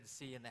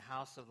see you in the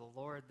house of the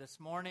Lord this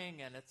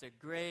morning, and it's a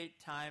great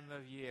time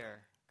of year.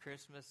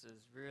 Christmas is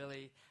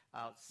really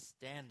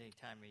outstanding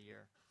time of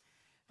year.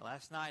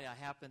 Last night I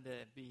happened to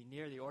be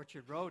near the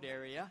Orchard Road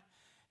area,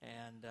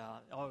 and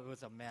it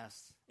was a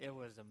mess. It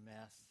was a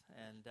mess,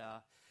 and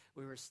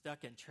we were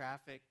stuck in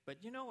traffic. But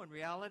in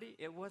reality,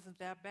 it wasn't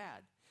that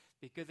bad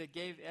because it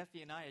gave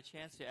Effie and I a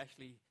chance to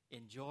actually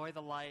enjoy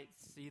the lights,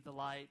 see the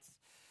lights,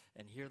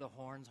 and hear the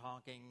horns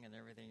honking and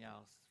everything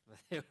else.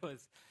 But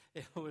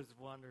it was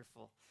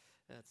wonderful.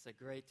 It's a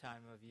great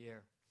time of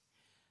year.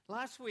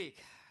 Last week,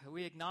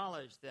 we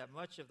acknowledged that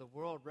much of the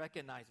world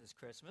recognizes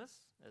Christmas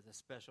as a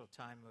special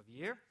time of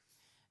year,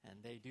 and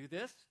they do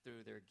this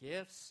through their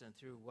gifts and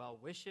through well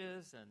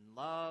wishes and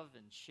love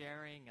and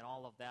sharing and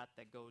all of that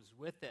goes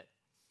with it.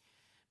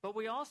 But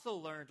we also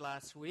learned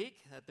last week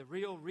that the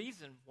real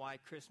reason why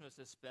Christmas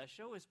is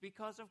special is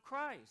because of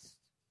Christ.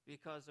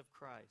 Because of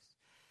Christ.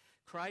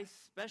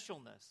 Christ's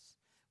specialness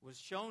was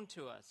shown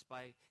to us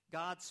by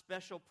God's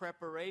special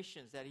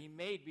preparations that he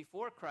made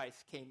before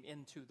Christ came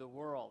into the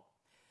world.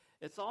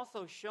 It's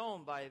also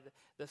shown by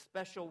the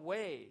special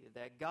way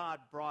that God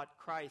brought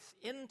Christ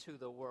into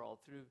the world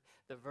through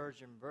the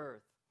virgin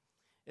birth.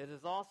 It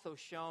is also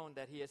shown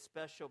that he is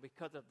special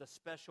because of the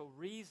special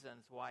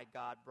reasons why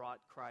God brought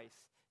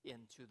Christ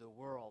into the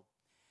world.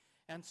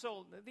 And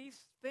so these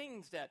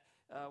things that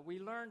we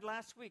learned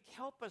last week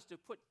help us to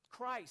put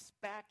Christ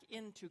back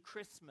into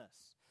Christmas.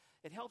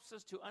 It helps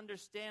us to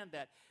understand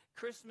that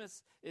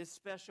Christmas is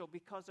special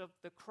because of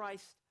the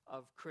Christ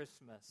of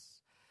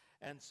Christmas.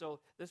 And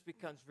so this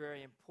becomes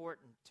very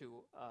important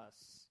to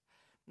us.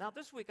 Now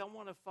this week I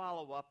want to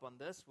follow up on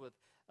this with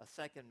a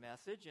second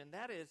message, and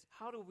that is,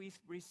 how do we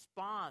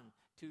respond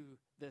to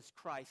this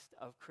Christ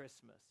of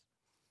Christmas?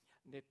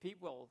 The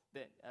people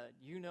that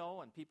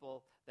and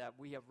people that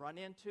we have run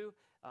into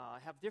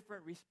have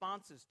different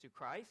responses to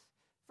Christ.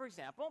 For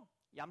example,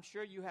 I'm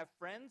sure you have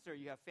friends or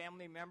you have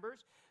family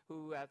members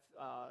who have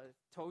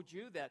told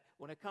you that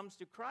when it comes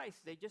to Christ,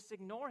 they just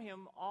ignore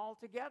him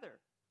altogether.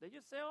 They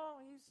just say, oh,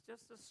 he's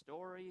just a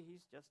story.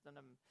 He's just a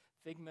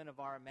figment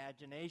of our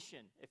imagination,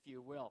 if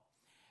you will.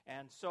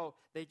 And so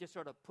they just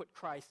sort of put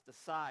Christ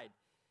aside.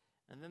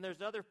 And then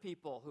there's other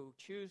people who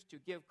choose to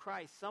give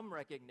Christ some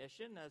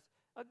recognition as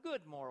a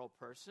good moral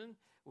person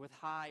with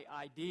high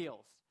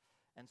ideals.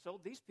 And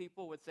so these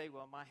people would say,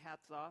 well, my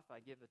hat's off. I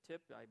give a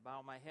tip. I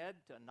bow my head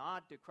to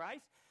nod to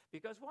Christ.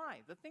 Because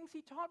why? The things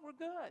he taught were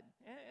good.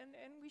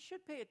 And we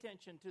should pay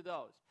attention to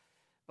those.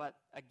 But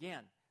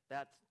again,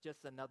 that's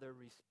just another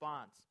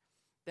response.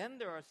 Then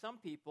there are some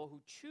people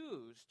who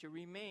choose to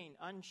remain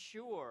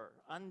unsure,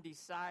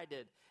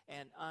 undecided,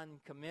 and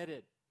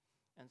uncommitted.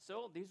 And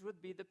so these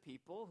would be the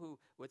people who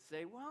would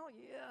say, well,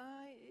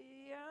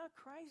 yeah,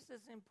 Christ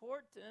is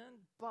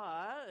important,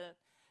 but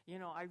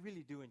I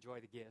really do enjoy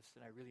the gifts,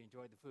 and I really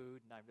enjoy the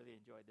food, and I really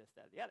enjoy this,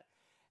 that, the other.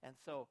 And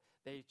so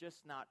they're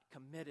just not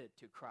committed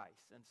to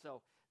Christ. And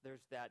so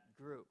there's that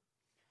group.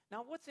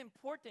 Now, what's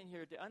important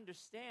here to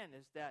understand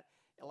is that,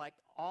 like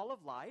all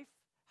of life,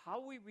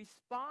 how we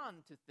respond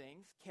to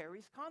things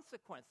carries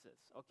consequences,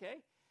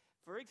 okay?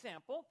 For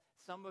example,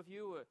 some of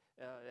you,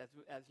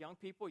 as young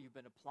people, you've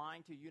been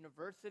applying to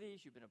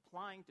universities, you've been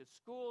applying to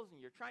schools,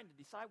 and you're trying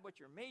to decide what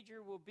your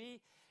major will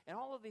be, and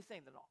all of these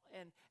things.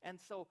 And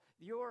so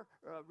your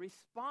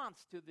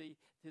response to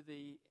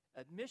the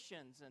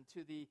admissions and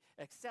to the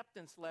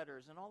acceptance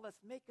letters and all this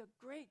make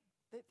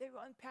they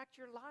impact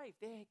your life.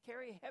 They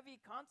carry heavy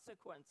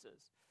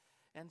consequences.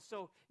 And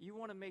so you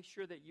want to make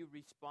sure that you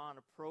respond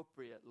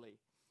appropriately.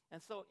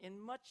 And so in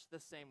much the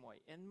same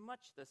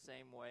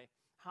way,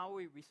 how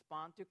we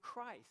respond to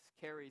Christ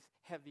carries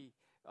heavy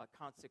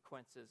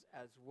consequences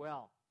as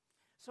well.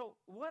 So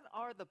what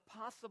are the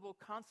possible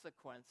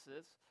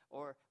consequences,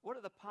 or what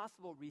are the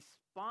possible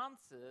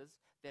responses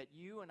that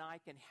you and I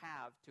can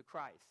have to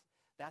Christ?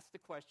 That's the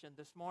question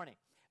this morning.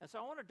 And so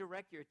I want to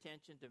direct your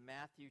attention to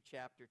Matthew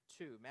chapter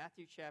 2.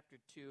 Matthew chapter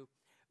 2,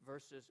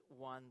 verses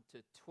 1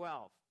 to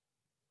 12.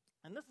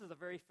 And this is a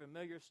very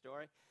familiar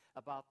story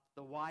about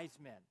the wise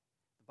men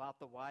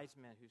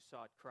who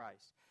sought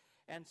Christ.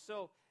 And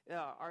so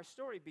our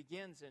story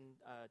begins in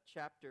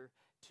chapter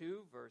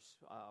 2, verse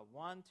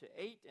 1 to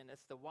 8, and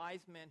it's the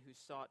wise men who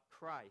sought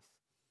Christ.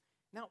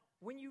 Now,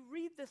 when you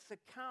read this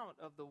account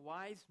of the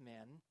wise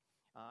men,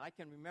 I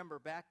can remember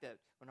back that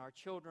when our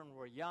children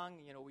were young,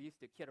 we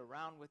used to kid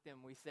around with them.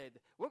 We said,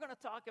 we're going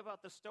to talk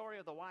about the story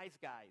of the wise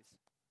guys.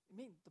 You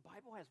mean the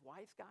Bible has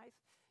wise guys?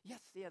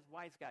 Yes, it has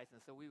wise guys.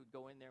 And so we would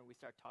go in there and we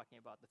start talking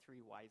about the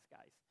three wise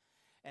guys.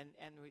 And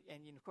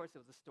of course, it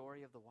was the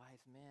story of the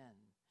wise men.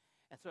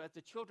 And so as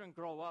the children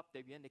grow up,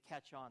 they begin to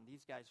catch on.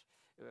 These guys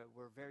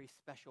were very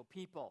special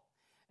people.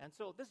 And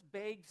so this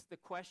begs the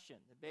question.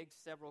 It begs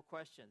several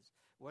questions,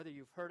 whether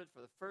you've heard it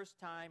for the first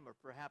time or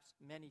perhaps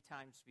many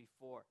times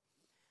before.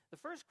 The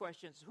first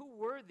question is, who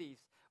were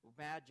these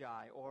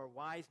magi or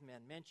wise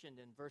men mentioned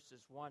in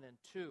verses 1 and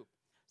 2?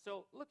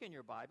 So look in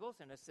your Bibles,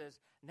 and it says,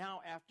 now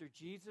after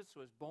Jesus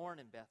was born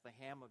in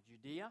Bethlehem of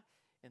Judea,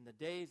 in the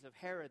days of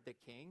Herod the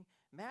king,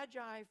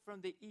 Magi from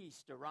the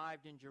east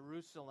arrived in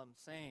Jerusalem,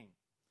 saying,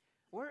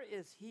 Where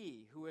is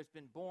he who has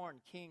been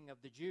born King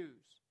of the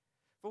Jews?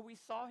 For we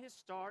saw his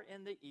star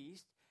in the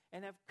east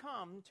and have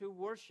come to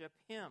worship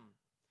him.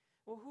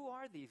 Well, who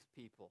are these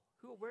people?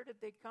 Where did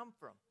they come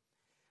from?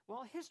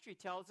 Well, history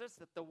tells us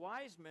that the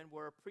wise men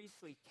were a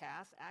priestly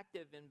caste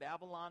active in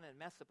Babylon and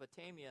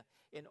Mesopotamia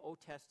in Old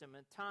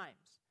Testament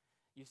times.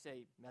 You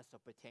say,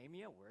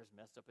 Mesopotamia? Where's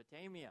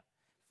Mesopotamia?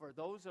 For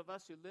those of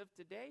us who live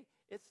today,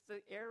 it's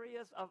the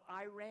areas of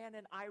Iran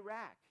and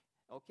Iraq.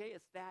 Okay,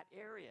 it's that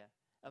area.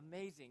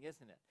 Amazing,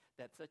 isn't it?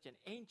 That such an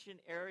ancient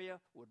area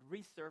would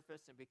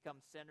resurface and become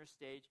center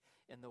stage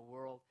in the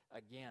world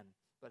again.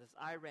 But it's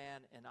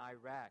Iran and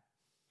Iraq.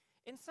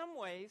 In some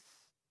ways,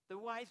 the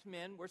wise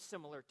men were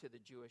similar to the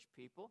Jewish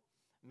people.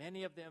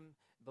 Many of them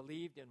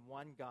believed in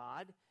one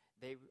God.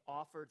 They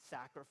offered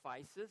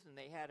sacrifices, and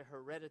they had a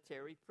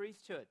hereditary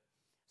priesthood.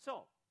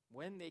 So,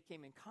 when they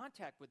came in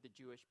contact with the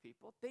Jewish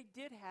people, they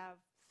did have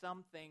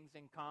some things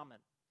in common.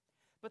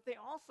 But they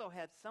also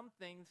had some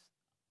things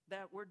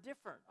that were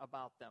different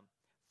about them.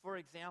 For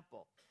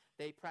example,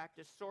 they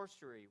practiced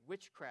sorcery,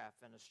 witchcraft,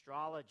 and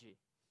astrology.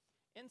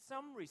 In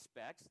some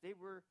respects, they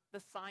were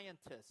the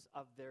scientists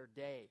of their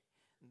day.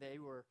 They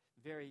were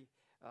very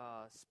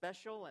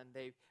special, and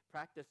they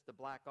practiced the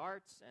black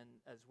arts and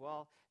as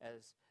well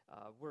as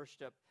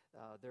worshiped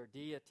their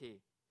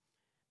deity.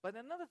 But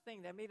another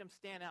thing that made them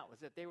stand out was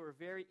that they were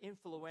very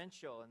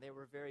influential and they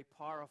were very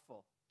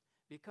powerful.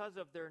 Because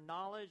of their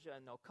knowledge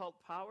and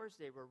occult powers,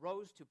 they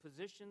rose to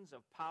positions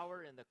of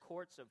power in the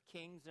courts of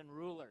kings and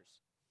rulers.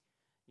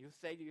 You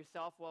say to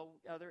yourself, well,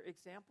 are there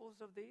examples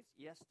of these?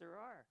 Yes, there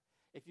are.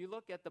 If you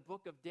look at the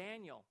book of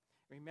Daniel,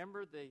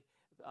 remember the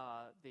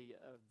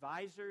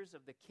advisors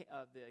of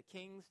the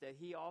kings that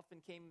he often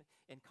came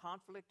in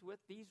conflict with?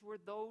 These were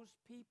those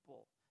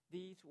people.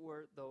 These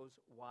were those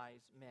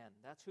wise men.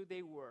 That's who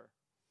they were.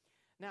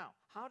 Now,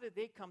 how did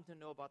they come to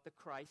know about the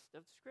Christ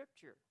of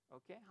Scripture?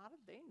 Okay, how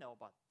did they know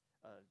about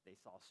they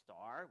saw a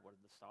star. What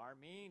did the star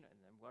mean? And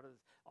then what does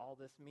all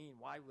this mean?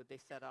 Why would they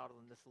set out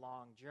on this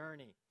long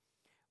journey?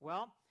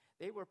 Well,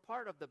 they were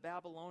part of the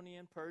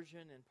Babylonian,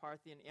 Persian, and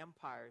Parthian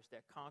empires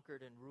that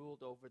conquered and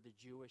ruled over the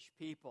Jewish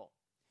people.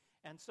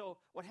 And so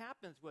what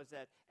happens was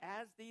that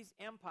as these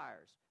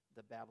empires,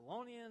 the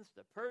Babylonians,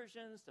 the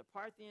Persians, the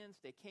Parthians,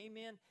 they came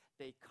in,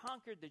 they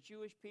conquered the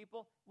Jewish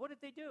people. What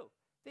did they do?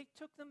 They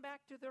took them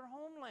back to their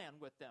homeland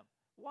with them.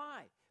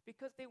 Why?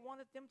 Because they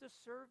wanted them to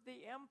serve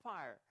the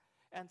empire.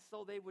 And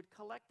so they would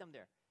collect them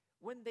there.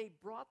 When they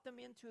brought them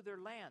into their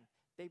land,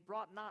 they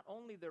brought not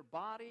only their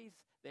bodies,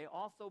 they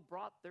also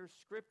brought their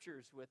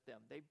scriptures with them.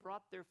 They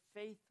brought their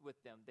faith with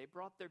them. They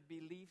brought their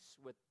beliefs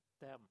with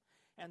them.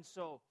 And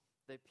so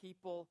the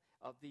people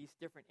of these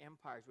different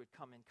empires would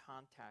come in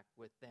contact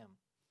with them.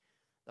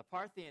 The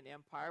Parthian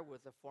Empire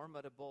was a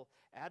formidable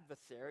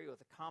adversary. It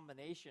was a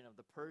combination of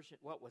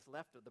what was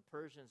left of the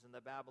Persians and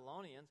the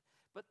Babylonians,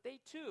 but they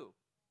too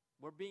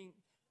were being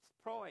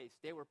poised.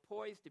 They were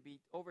poised to be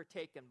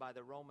overtaken by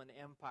the Roman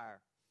Empire.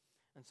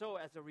 And so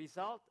as a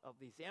result of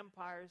these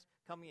empires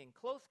coming in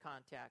close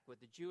contact with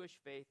the Jewish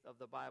faith of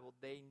the Bible,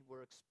 they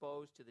were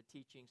exposed to the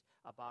teachings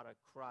about a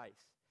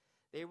Christ.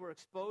 They were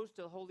exposed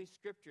to the Holy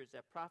Scriptures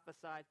that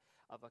prophesied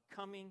of a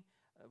coming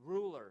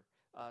ruler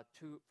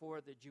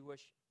for the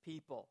Jewish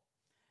people.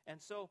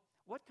 And so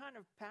what kind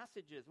of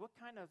passages, what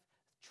kind of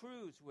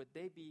truths would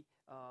they be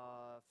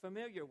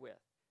familiar with?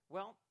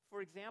 Well,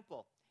 for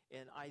example,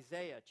 in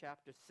Isaiah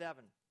chapter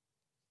 7,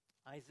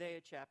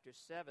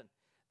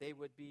 they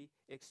would be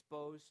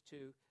exposed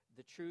to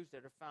the truths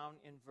that are found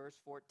in verse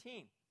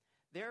 14.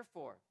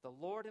 Therefore, the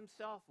Lord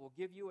himself will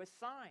give you a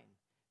sign.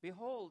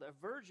 Behold, a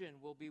virgin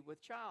will be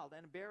with child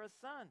and bear a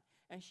son,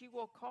 and she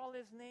will call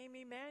his name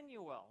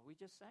Emmanuel. We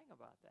just sang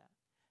about that,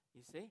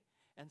 you see?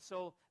 And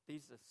so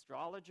these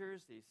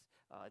astrologers, these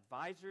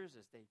advisors,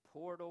 as they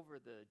pored over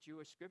the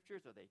Jewish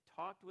scriptures, or they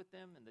talked with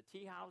them in the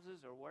tea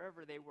houses or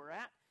wherever they were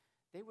at,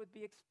 they would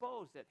be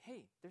exposed that,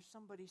 hey, there's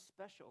somebody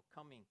special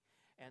coming.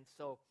 And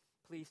so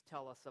please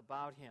tell us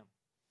about him.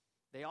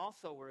 They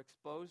also were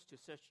exposed to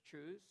such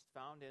truths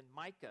found in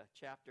Micah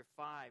chapter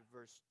 5,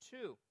 verse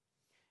 2.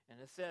 And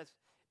it says,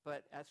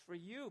 but as for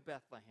you,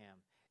 Bethlehem,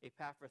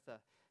 Ephrathah,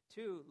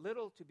 too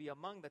little to be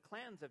among the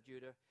clans of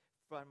Judah,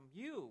 from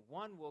you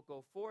one will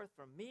go forth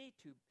from me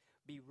to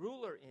be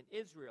ruler in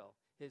Israel.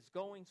 His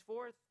goings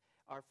forth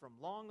are from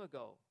long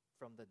ago,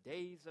 from the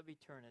days of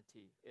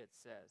eternity, it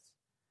says.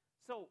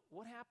 So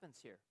what happens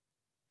here?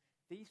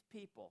 These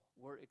people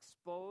were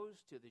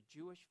exposed to the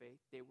Jewish faith.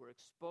 They were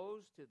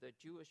exposed to the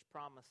Jewish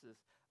promises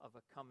of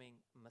a coming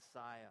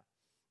Messiah.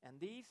 And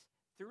these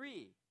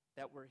three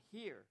that were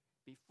here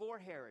before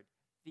Herod,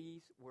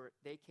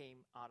 they came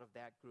out of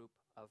that group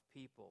of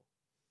people.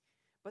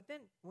 But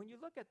then when you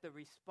look at the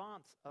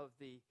response of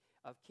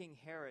King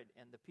Herod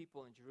and the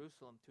people in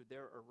Jerusalem to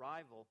their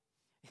arrival,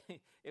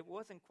 it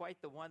wasn't quite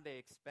the one they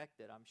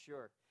expected, I'm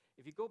sure.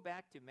 If you go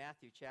back to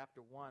Matthew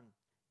chapter 1,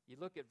 you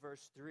look at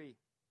verse 3,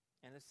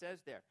 and it says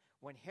there,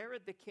 when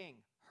Herod the king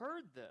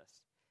heard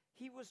this,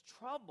 he was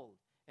troubled,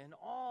 and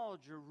all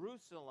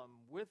Jerusalem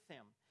with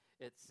him,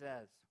 it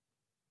says.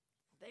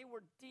 They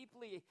were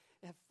deeply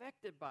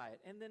affected by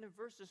it. And then in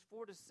verses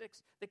 4 to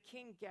 6, the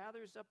king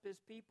gathers up his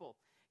people.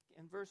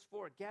 In verse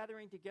 4,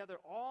 gathering together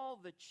all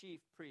the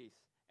chief priests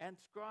and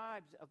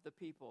scribes of the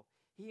people,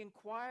 he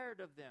inquired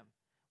of them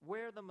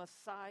where the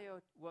Messiah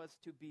was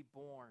to be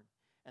born.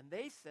 And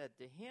they said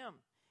to him,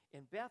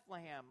 in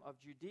Bethlehem of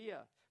Judea,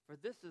 for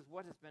this is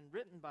what has been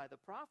written by the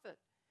prophet.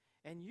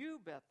 And you,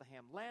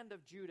 Bethlehem, land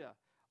of Judah,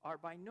 are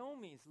by no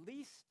means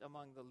least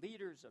among the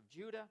leaders of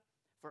Judah,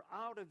 for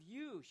out of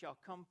you shall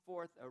come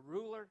forth a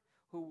ruler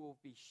who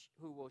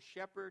will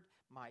shepherd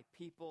my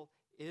people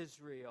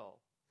Israel.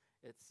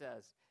 It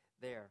says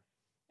there.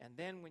 And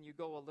then when you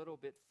go a little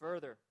bit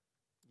further,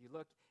 you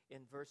look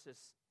in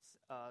verses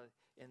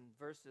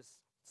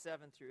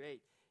 7 through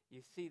 8,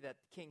 you see that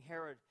King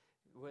Herod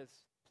was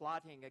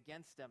plotting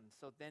against them.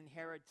 So then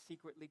Herod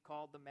secretly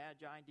called the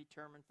Magi and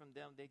determined from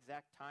them the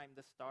exact time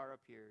the star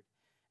appeared.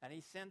 And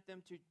he sent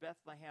them to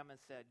Bethlehem and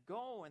said,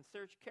 go and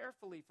search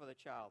carefully for the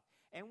child.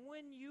 And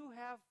when you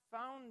have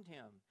found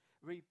him,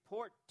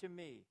 report to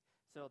me,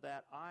 so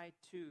that I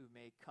too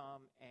may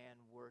come and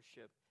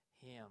worship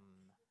him.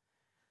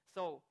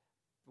 So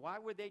why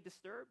were they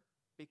disturbed?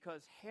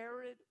 Because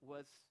Herod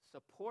was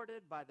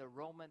supported by the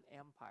Roman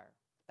Empire.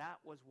 That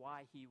was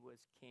why he was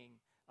king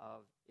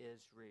of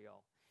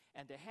Israel.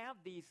 And to have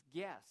these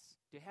guests,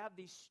 to have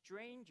these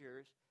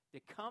strangers to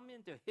come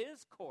into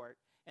his court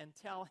and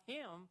tell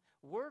him,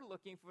 we're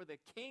looking for the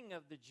king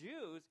of the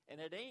Jews, and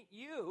it ain't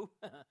you,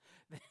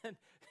 then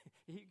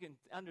you can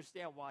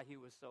understand why he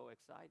was so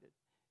excited.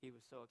 He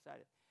was so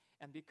excited.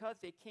 And because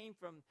they came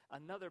from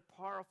another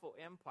powerful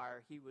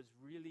empire, he was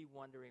really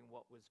wondering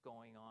what was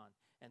going on.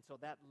 And so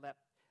that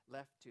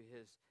left to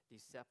his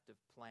deceptive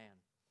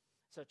plan.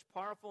 Such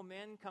powerful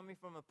men coming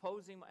from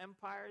opposing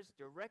empires,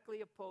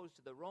 directly opposed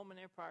to the Roman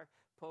Empire,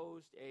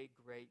 posed a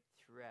great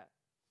threat.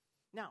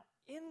 Now,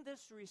 in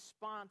this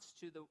response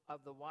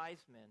of the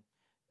wise men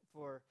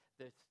for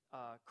the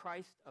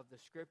Christ of the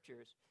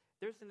Scriptures,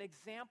 there's an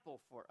example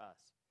for us.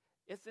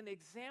 It's an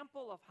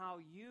example of how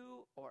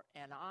you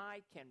and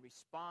I can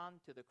respond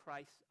to the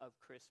Christ of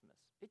Christmas.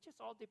 It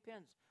just all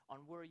depends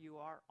on where you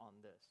are on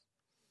this.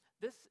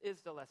 This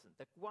is the lesson.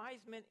 The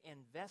wise men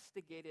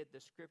investigated the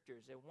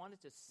Scriptures. They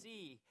wanted to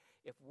see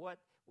if what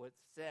was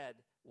said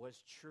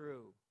was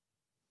true.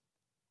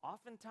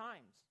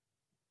 Oftentimes,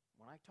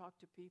 when I talk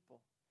to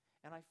people,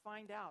 and I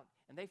find out,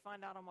 and they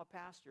find out I'm a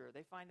pastor, or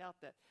they find out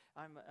that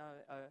I'm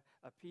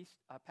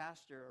a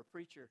pastor or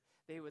preacher,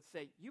 they would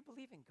say, you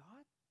believe in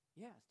God?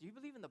 Yes. Do you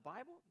believe in the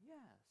Bible?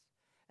 Yes.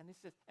 And they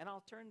says, and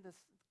I'll turn this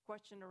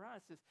question around.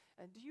 It says,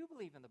 and do you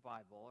believe in the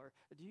Bible, or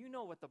do you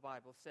know what the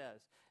Bible says?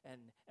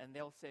 And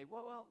they'll say,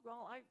 well,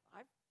 I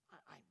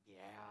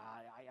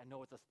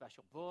know it's a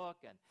special book,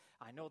 and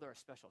I know there are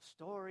special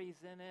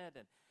stories in it,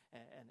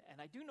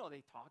 and I do know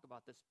they talk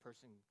about this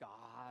person,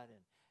 God,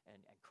 and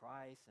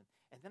Christ,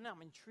 and then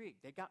I'm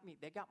intrigued. They got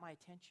my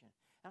attention.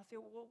 And I'll say,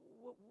 well,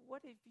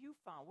 what have you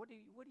found? What do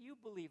you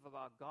believe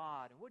about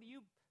God, and what do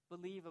you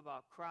believe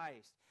about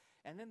Christ?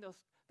 And then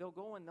they'll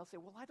go and they'll say,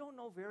 well, I don't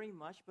know very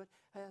much, but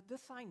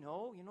this I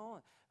know.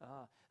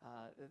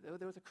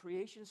 There was a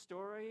creation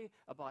story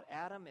about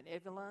Adam and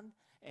Evelyn,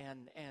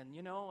 and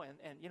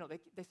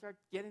they start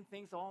getting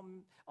things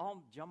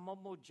all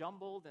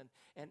jumbled,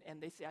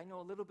 and they say, I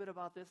know a little bit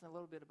about this and a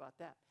little bit about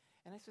that.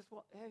 And I says,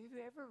 well, have you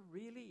ever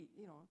really,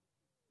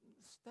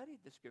 studied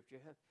the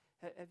Scripture?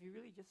 Have you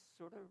really just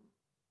sort of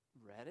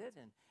read it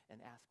and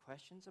asked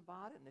questions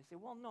about it? And they say,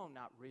 well, no,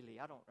 not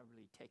really. I don't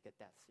really take it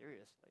that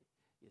seriously,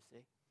 you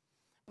see.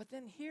 But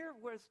then here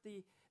was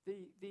the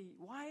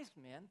wise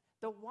men.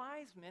 The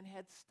wise men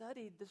had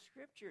studied the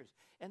Scriptures,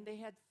 and they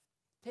had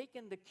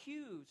taken the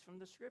cues from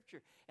the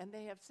Scripture, and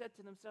they have said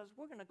to themselves,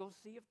 we're going to go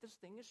see if this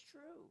thing is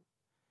true.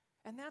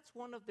 And that's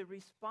one of the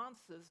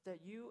responses that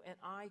you and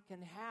I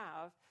can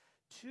have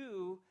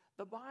to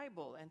the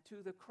Bible and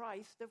to the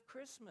Christ of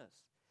Christmas.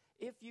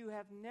 If you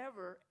have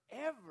never,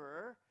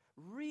 ever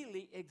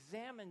really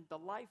examined the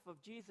life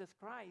of Jesus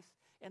Christ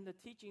and the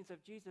teachings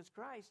of Jesus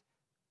Christ,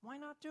 why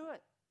not do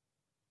it?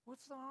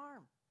 What's the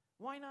harm?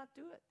 Why not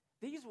do it?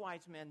 These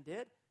wise men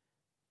did,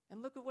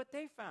 and look at what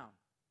they found.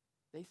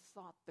 They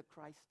sought the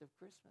Christ of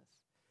Christmas,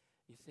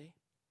 you see.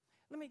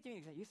 Let me give you an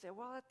example. You say,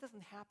 well, that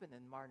doesn't happen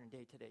in modern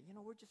day today.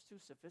 We're just too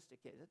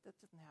sophisticated. That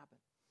doesn't happen.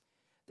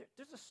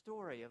 There's a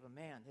story of a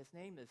man. His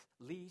name is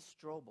Lee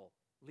Strobel.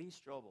 Lee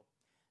Strobel.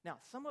 Now,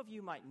 some of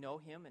you might know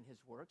him and his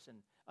works, and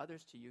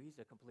others to you, he's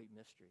a complete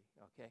mystery,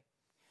 okay?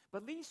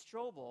 But Lee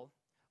Strobel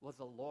was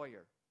a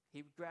lawyer.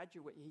 He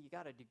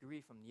got a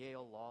degree from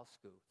Yale Law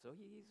School, so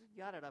he's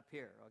got it up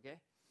here, okay?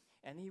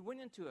 And he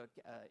went into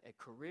a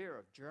career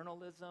of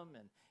journalism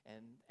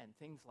and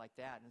things like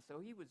that. And so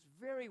he was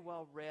very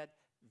well read,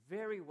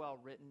 very well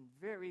written,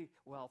 very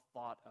well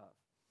thought of.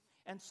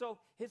 And so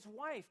his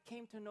wife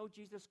came to know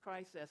Jesus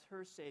Christ as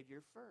her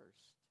Savior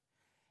first.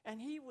 And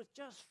he was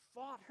just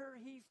fought her.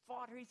 He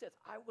fought her. He says,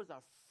 I was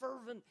a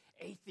fervent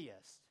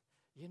atheist,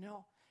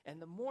 And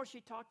the more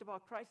she talked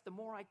about Christ, the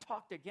more I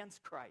talked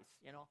against Christ,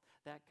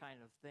 that kind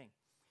of thing.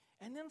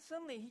 And then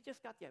suddenly he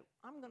just got the idea,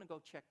 I'm going to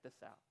go check this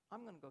out.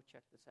 I'm going to go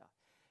check this out.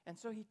 And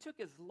so he took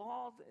his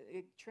law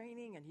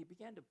training and he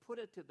began to put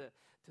it to the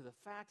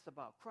facts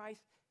about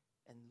Christ.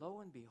 And lo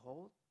and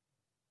behold,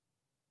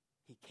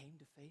 he came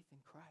to faith in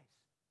Christ.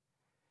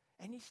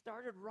 And he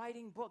started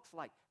writing books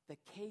like The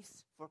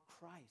Case for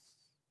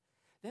Christ.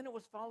 Then it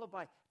was followed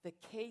by The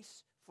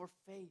Case for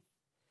Faith.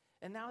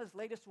 And now his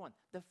latest one,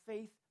 The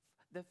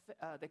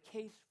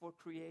Case for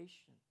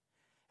Creation.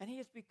 And he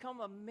has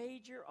become a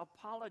major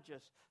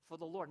apologist for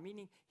the Lord,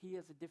 meaning he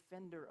is a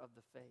defender of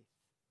the faith.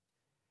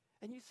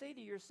 And you say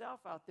to yourself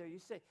out there, you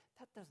say,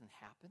 that doesn't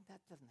happen.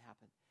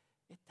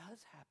 It does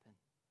happen.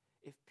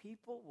 If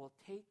people will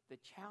take the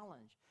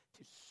challenge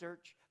to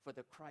search for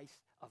the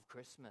Christ of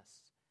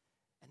Christmas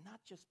and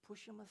not just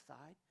push him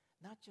aside,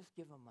 not just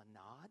give him a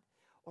nod,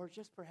 or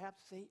just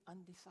perhaps say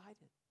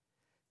undecided.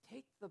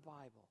 Take the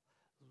Bible,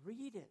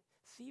 read it,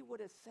 see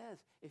what it says.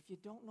 If you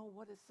don't know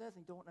what it says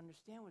and don't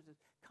understand what it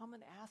says, come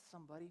and ask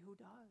somebody who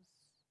does.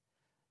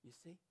 You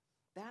see?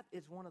 That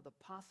is one of the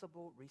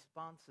possible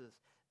responses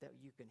that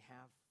you can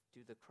have to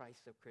the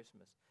Christ of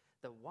Christmas.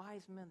 The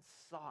wise men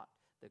sought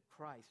the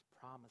Christ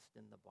promised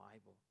in the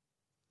Bible.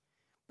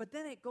 But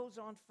then it goes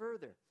on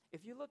further.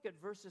 If you look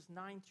at verses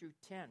 9 through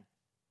 10,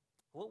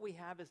 what we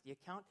have is the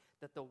account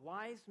that the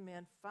wise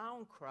men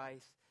found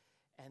Christ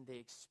and they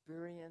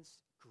experienced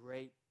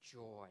great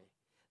joy.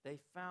 They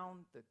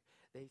found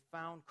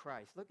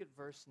Christ. Look at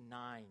verse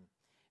 9.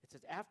 It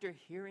says, after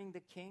hearing the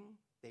king,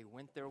 they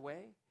went their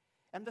way.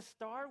 And the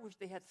star which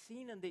they had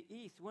seen in the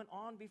east went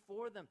on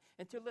before them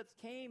until it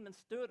came and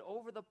stood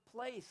over the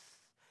place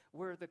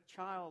where the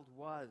child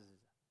was.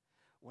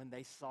 When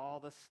they saw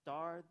the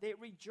star, they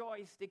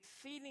rejoiced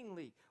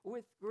exceedingly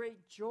with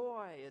great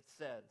joy, it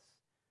says.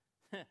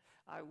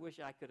 I wish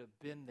I could have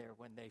been there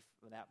when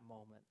that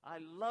moment. I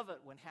love it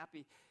when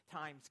happy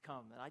times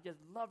come, and I just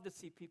love to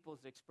see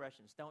people's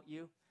expressions, don't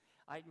you?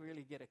 I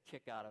really get a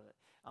kick out of it.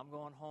 I'm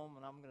going home,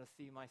 and I'm going to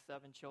see my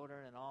 7 children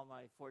and all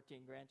my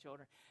 14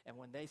 grandchildren, and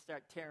when they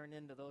start tearing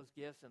into those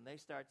gifts, and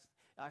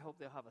I hope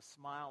they'll have a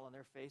smile on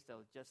their face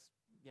that'll just,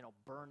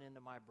 burn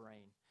into my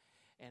brain,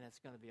 and it's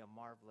going to be a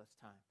marvelous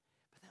time.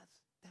 But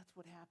that's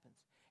what happens.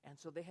 And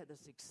so they had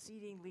this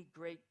exceedingly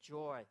great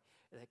joy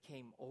that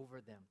came over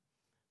them.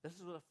 This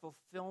is a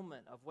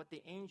fulfillment of what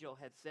the angel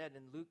had said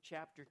in Luke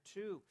chapter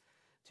 2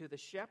 to the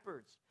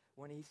shepherds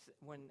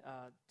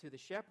to the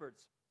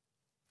shepherds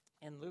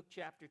in Luke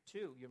chapter 2.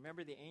 You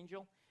remember the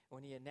angel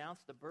when he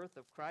announced the birth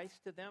of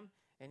Christ to them?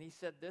 And he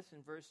said this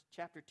in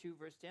chapter 2,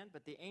 verse 10,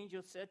 but the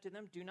angel said to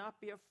them, do not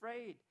be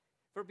afraid,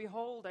 for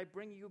behold, I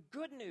bring you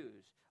good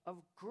news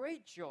of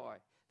great joy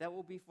that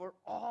will be for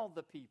all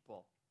the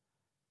people.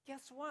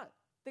 Guess what?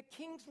 The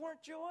kings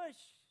weren't Jewish,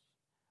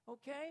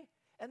 okay?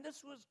 And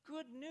this was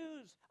good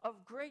news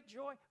of great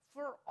joy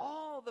for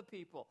all the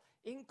people,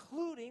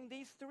 including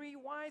these 3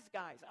 wise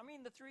guys.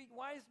 The 3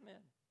 wise men,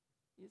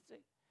 you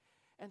see.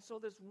 And so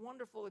this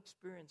wonderful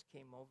experience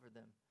came over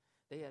them.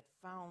 They had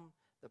found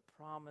the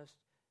promised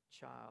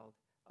child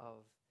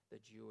of the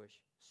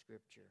Jewish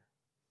scripture.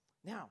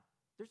 Now,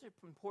 there's an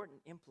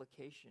important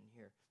implication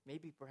here.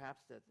 Maybe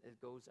perhaps that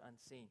it goes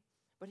unseen.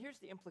 But here's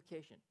the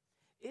implication.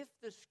 If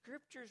the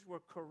scriptures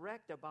were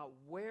correct about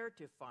where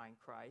to find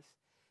Christ,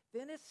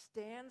 then it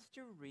stands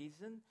to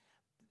reason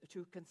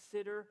to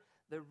consider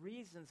the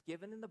reasons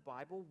given in the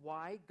Bible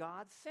why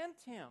God sent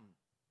him.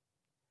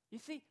 You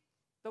see,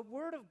 the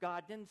Word of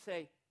God didn't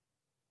say,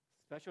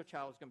 special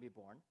child is going to be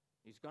born,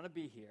 he's going to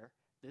be here,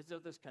 these are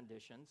the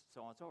conditions,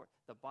 so on and so forth.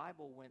 The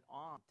Bible went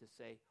on to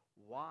say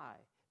why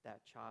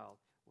that child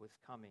was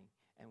coming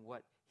and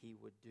what he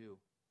would do.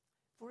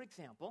 For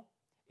example,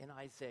 in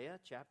Isaiah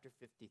chapter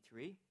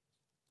 53,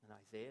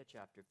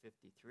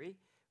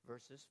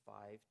 verses 5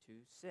 to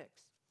 6.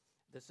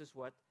 This is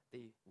what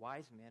the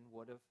wise men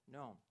would have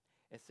known.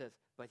 It says,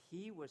 but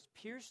he was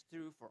pierced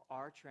through for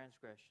our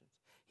transgressions.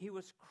 He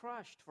was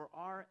crushed for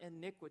our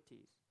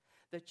iniquities.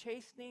 The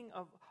chastening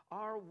of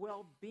our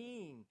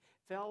well-being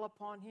fell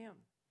upon him.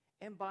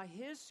 And by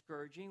his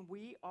scourging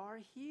we are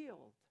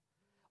healed.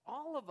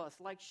 All of us,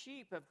 like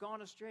sheep, have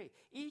gone astray.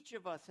 Each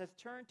of us has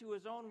turned to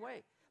his own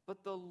way.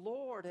 But the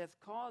Lord has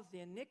caused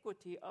the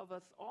iniquity of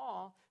us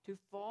all to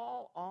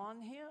fall on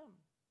him.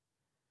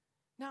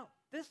 Now,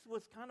 this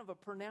was kind of a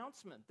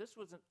pronouncement. This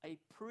was a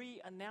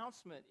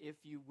pre-announcement, if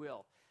you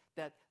will,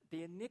 that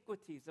the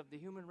iniquities of the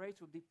human race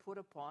would be put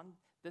upon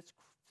this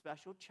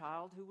special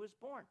child who was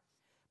born.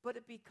 But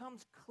it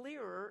becomes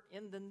clearer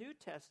in the New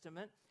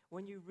Testament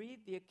when you read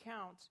the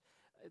accounts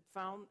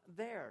found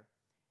there.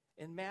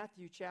 In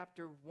Matthew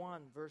chapter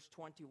 1, verse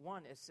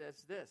 21, it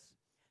says this,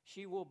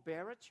 she will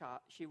bear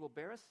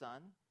a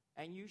son,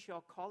 and you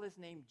shall call his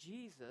name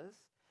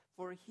Jesus,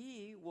 for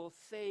he will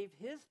save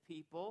his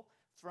people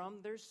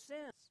from their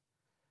sins.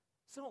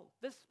 So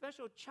this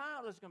special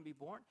child is going to be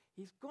born.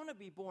 He's going to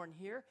be born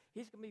here.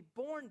 He's going to be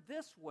born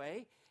this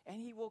way, and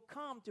he will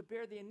come to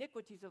bear the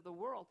iniquities of the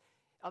world,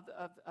 of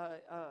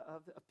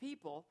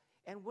people.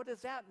 And what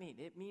does that mean?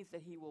 It means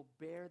that he will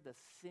bear the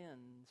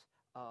sins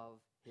of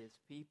his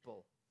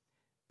people.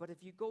 But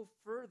if you go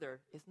further,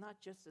 it's not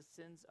just the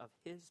sins of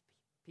his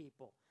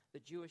people, the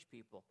Jewish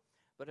people.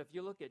 But if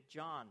you look at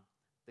John,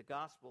 the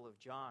Gospel of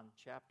John,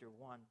 chapter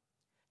 1,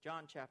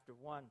 John chapter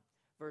 1,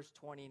 verse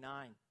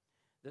 29,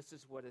 this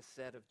is what is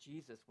said of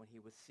Jesus when he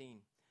was seen.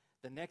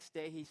 The next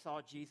day he saw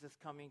Jesus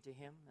coming to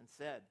him and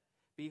said,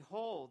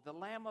 "Behold, the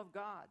Lamb of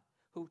God,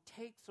 who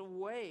takes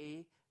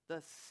away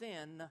the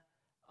sin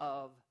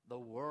of the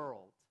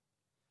world."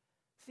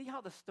 See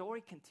how the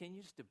story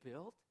continues to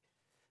build?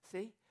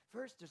 See?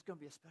 First, there's going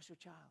to be a special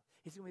child.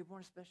 He's going to be born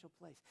in a special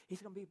place.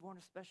 He's going to be born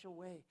in a special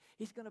way.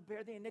 He's going to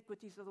bear the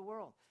iniquities of the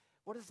world.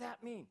 What does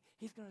that mean?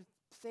 He's going to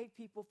save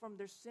people from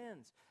their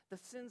sins. The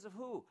sins of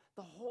who?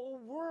 The whole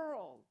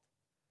world.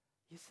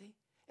 You see?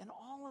 And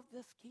all of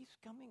this keeps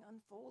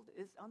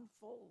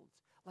unfolds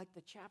like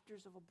the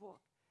chapters of a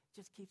book.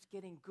 Just keeps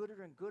getting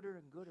gooder and gooder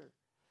and gooder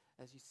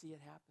as you see it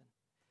happen.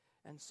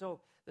 And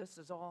so this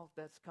is all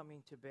that's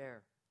coming to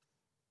bear.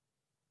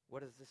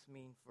 What does this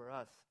mean for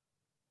us?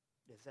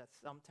 Is that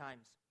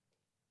sometimes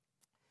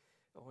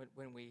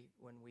when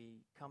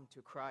we come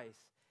to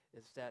Christ,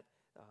 is that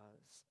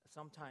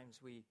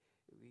sometimes we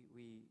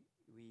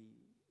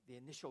the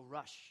initial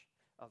rush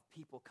of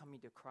people coming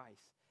to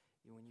Christ,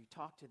 when you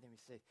talk to them, you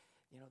say,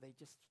 they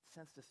just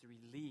sense this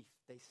relief.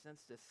 They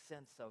sense this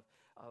sense of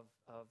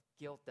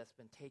guilt that's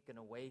been taken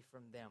away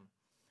from them.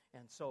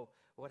 And so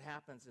what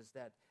happens is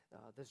that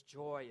this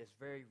joy is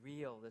very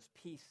real. This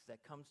peace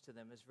that comes to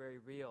them is very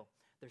real.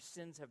 Their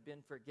sins have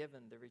been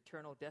forgiven. Their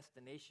eternal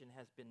destination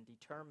has been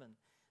determined.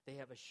 They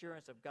have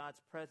assurance of God's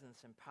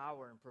presence and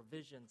power and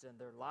provisions in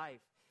their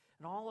life.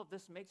 And all of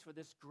this makes for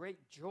this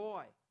great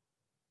joy.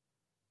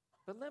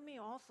 But let me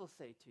also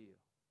say to you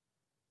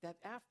that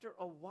after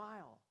a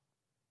while,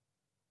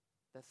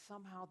 that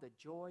somehow the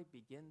joy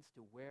begins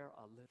to wear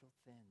a little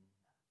thin.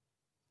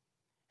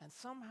 And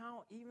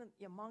somehow, even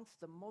amongst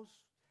the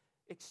most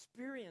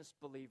experienced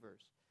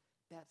believers,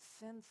 that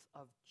sense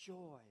of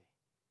joy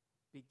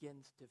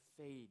begins to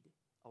fade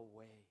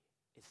away.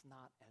 It's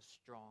not as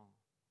strong.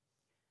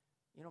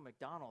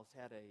 McDonald's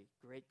had a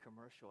great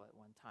commercial at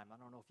one time. I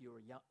don't know if you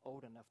were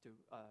old enough to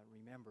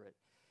remember it.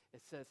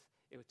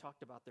 It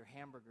talked about their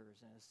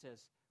hamburgers, and it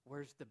says,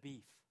 "Where's the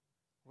beef?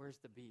 Where's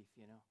the beef?"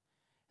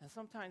 And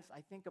sometimes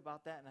I think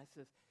about that, and I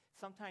says,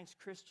 sometimes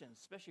Christians,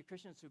 especially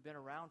Christians who've been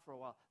around for a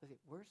while, they say,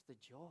 "Where's the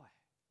joy?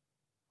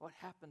 What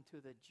happened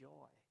to the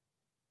joy?"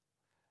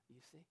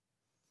 You see?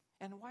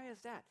 And why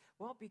is that?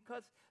 Well,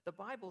 because the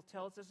Bible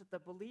tells us that the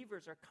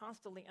believers are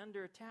constantly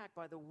under attack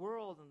by the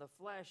world and the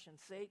flesh and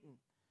Satan.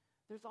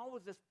 There's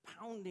always this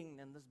pounding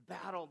and this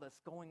battle that's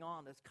going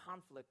on, this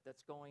conflict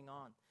that's going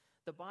on.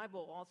 The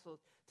Bible also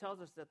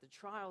tells us that the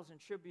trials and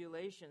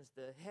tribulations,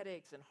 the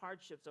headaches and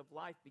hardships of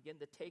life begin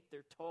to take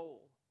their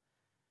toll.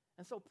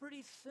 And so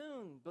pretty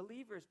soon,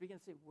 believers begin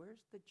to say,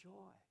 "Where's the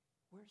joy?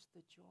 Where's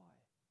the joy?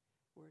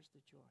 Where's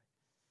the joy?"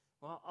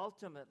 Well,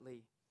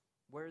 ultimately,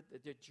 where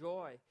the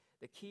joy,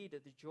 the key to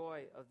the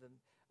joy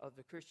of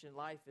the Christian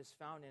life is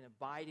found in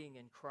abiding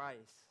in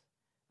Christ.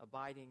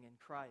 Abiding in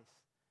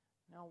Christ.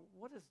 Now,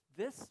 what does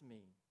this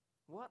mean?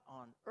 What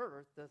on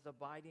earth does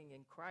abiding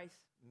in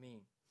Christ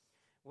mean?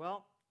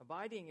 Well,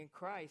 abiding in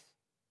Christ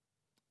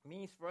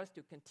means for us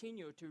to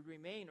continue to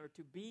remain or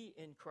to be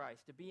in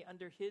Christ, to be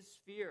under his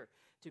sphere,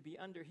 to be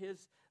under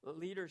his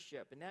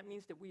leadership. And that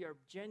means that we are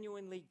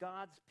genuinely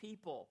God's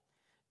people,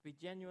 to be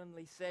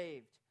genuinely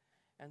saved.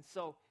 And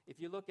so if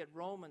you look at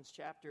Romans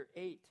chapter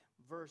 8,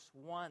 verse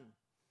 1,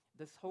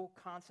 this whole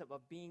concept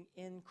of being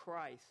in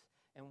Christ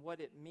and what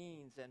it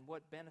means and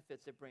what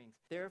benefits it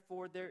brings.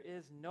 Therefore, there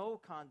is no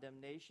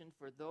condemnation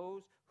for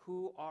those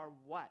who are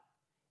what?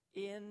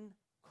 In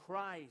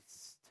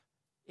Christ.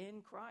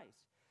 In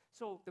Christ.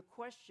 So the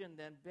question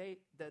then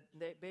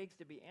that begs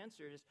to be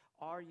answered is,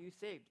 are you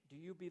saved? Do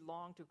you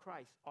belong to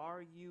Christ?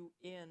 Are you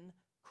in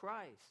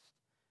Christ?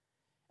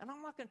 And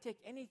I'm not going to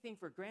take anything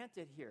for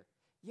granted here.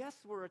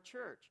 Yes, we're a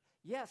church.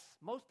 Yes,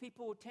 most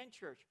people who attend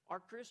church are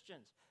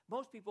Christians.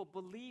 Most people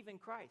believe in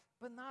Christ,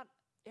 but not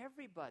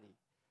everybody.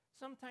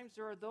 Sometimes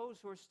there are those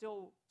who are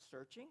still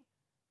searching.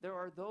 There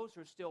are those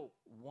who are still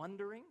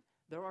wondering.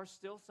 There are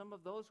still some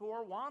of those who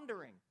are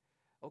wandering.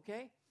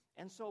 Okay?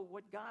 And so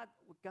what God's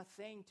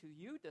saying to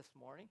you this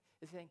morning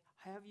is saying,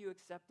 have you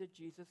accepted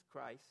Jesus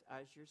Christ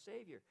as your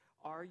Savior?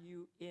 Are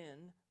you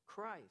in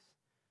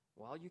Christ?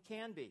 Well, you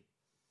can be.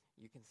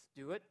 You can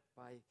do it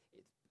by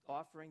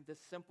offering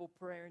this simple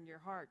prayer in your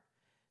heart.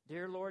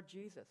 Dear Lord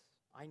Jesus,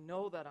 I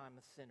know that I'm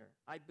a sinner.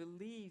 I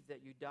believe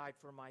that you died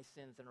for my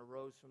sins and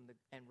rose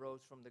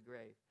from the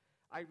grave.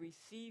 I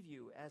receive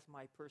you as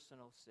my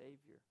personal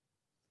Savior.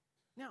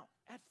 Now,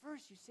 at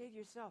first you say to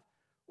yourself,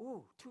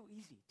 "Ooh, too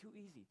easy, too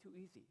easy, too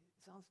easy.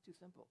 It sounds too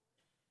simple."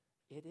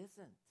 It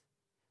isn't.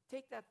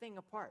 Take that thing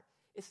apart.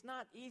 It's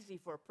not easy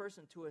for a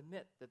person to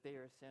admit that they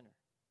are a sinner.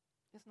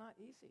 It's not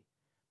easy.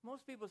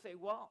 Most people say,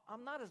 "Well,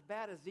 I'm not as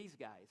bad as these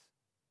guys."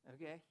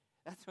 Okay?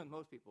 That's what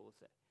most people will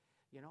say.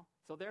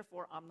 So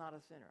therefore, I'm not a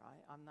sinner.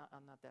 I'm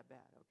not that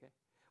bad, okay?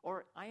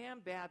 Or I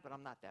am bad, but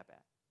I'm not that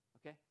bad,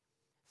 okay?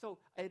 So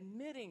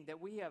admitting that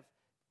we have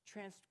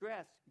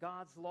transgress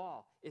God's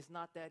law is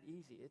not that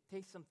easy. It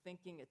takes some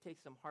thinking. It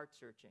takes some heart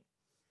searching.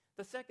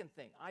 The second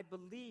thing, I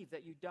believe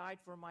that you died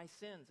for my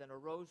sins and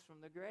rose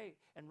from the grave.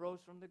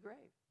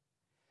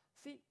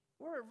 See,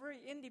 we're a very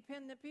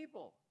independent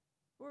people.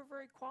 We're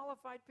very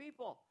qualified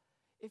people.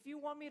 If you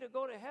want me to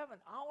go to heaven,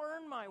 I'll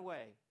earn my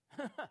way.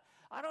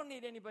 I don't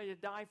need anybody to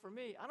die for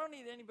me. I don't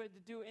need anybody to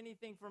do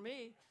anything for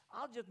me.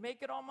 I'll just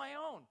make it on my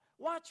own.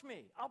 Watch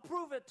me. I'll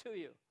prove it to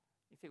you.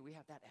 You see, we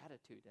have that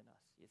attitude in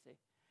us, you see.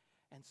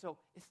 And so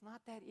it's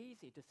not that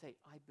easy to say,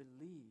 I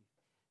believe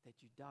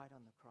that you died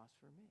on the cross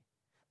for me.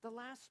 The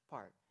last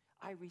part,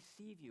 I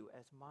receive you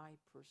as my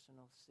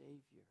personal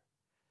Savior.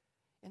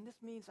 And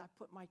this means I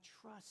put my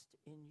trust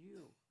in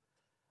you.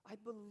 I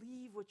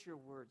believe what your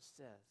word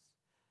says.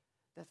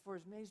 That for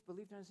as many as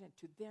believe and understand,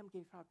 to them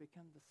gave power to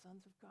become the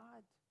sons of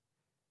God.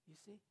 You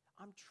see,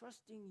 I'm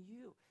trusting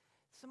you.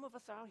 Some of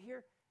us out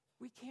here,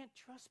 we can't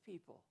trust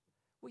people.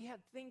 We had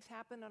things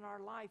happen in our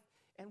life,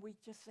 and we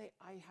just say,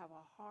 I have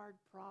a hard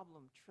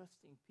problem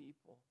trusting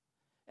people.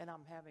 And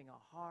I'm having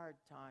a hard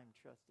time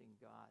trusting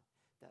God.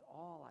 That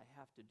all I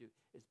have to do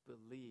is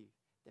believe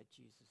that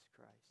Jesus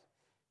Christ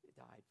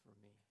died for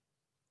me.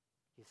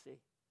 You see?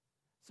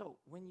 So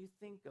when you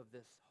think of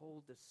this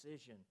whole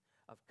decision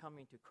of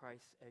coming to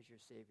Christ as your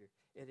Savior,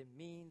 it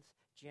means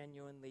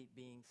genuinely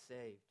being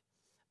saved.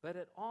 But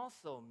it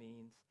also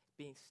means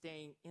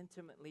staying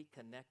intimately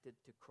connected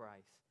to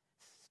Christ.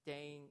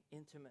 Staying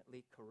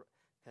intimately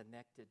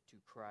connected to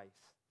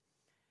Christ.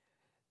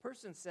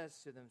 Person says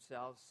to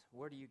themselves,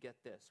 where do you get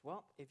this?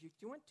 Well, if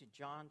you went to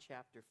John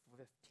chapter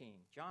 15,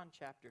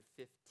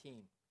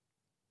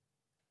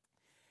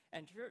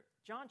 and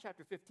John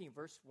chapter 15,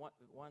 verse 1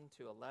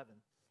 to 11,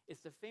 is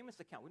the famous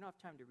account. We don't have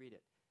time to read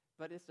it,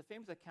 but it's the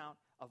famous account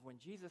of when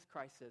Jesus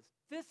Christ says,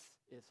 this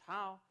is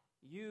how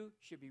you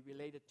should be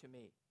related to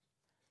me.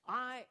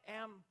 I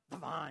am the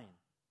vine.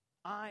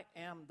 I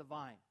am the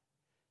vine.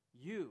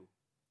 You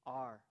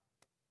are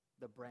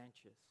the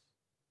branches.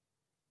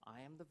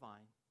 I am the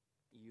vine.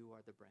 You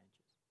are the branches.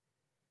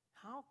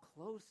 How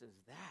close is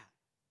that?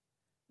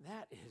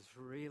 That is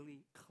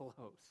really close,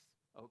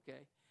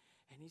 okay?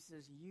 And he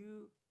says,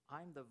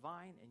 I'm the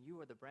vine and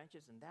you are the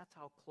branches, and that's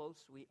how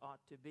close we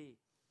ought to be.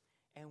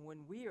 And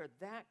when we are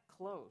that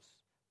close,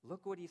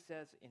 look what he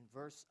says in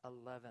verse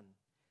 11.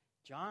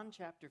 John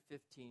chapter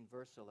 15,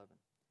 verse 11.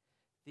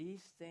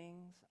 These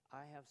things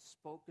I have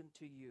spoken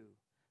to you,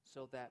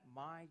 so that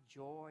my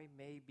joy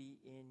may be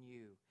in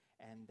you,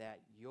 and that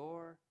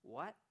your,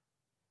 what?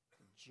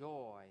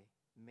 Joy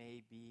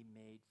may be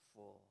made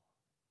full.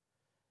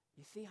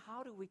 You see,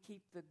 how do we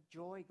keep the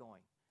joy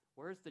going?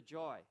 Where's the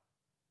joy?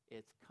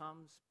 It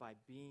comes by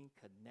being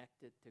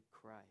connected to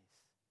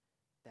Christ.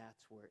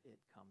 That's where it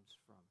comes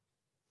from.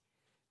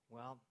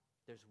 Well,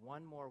 there's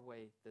one more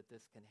way that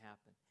this can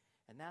happen,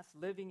 and that's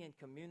living in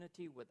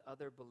community with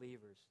other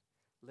believers.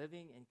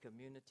 Living in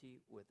community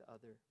with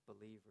other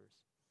believers.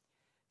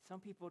 Some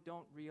people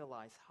don't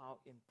realize how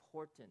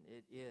important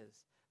it is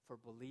for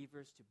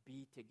believers to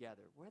be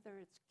together, whether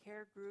it's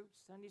care groups,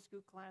 Sunday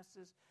school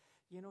classes,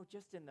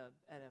 just in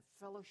a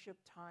fellowship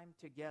time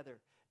together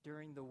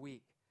during the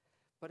week.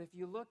 But if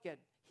you look at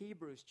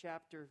Hebrews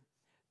chapter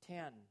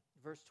 10,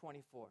 verse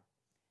 24,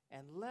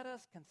 and let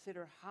us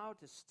consider how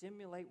to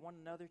stimulate one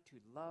another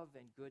to love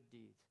and good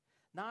deeds,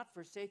 not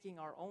forsaking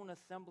our own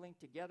assembling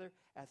together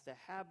as the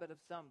habit of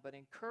some, but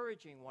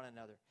encouraging one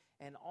another,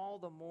 and all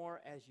the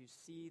more as you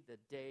see the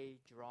day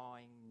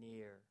drawing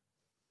near.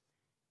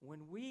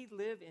 When we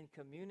live in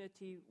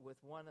community with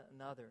one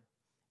another,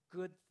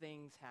 good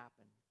things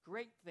happen.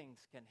 Great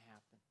things can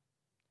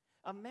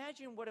happen.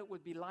 Imagine what it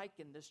would be like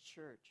in this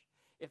church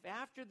if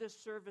after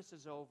this service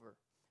is over,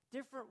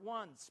 different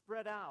ones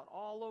spread out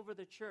all over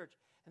the church,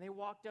 and they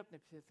walked up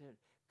and they said,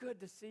 good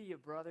to see you,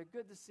 brother.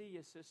 Good to see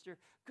you, sister.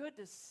 Good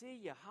to see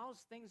you. How's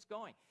things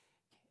going?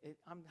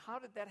 How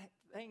did that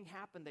thing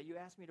happen that you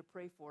asked me to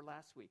pray for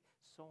last week?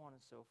 So on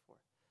and so forth.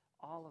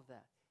 All of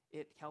that.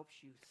 It helps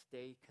you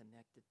stay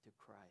connected to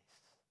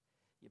Christ.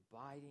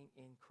 Abiding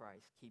in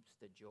Christ keeps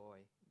the joy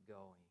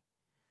going.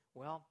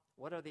 Well,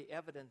 what are the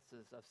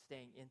evidences of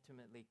staying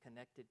intimately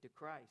connected to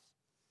Christ?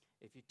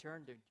 If you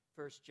turn to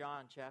 1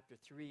 John chapter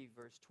 3,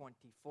 verse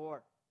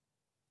 24,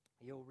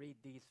 you'll read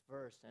these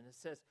verses, and it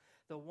says,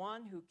 the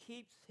one who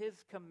keeps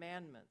his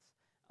commandments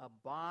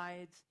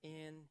abides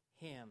in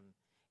him,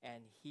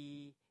 and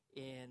he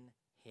in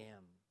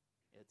him,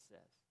 it says.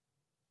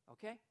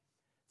 Okay?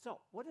 So,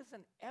 what is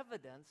an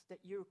evidence that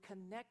you're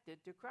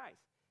connected to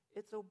Christ?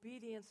 It's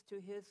obedience to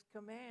his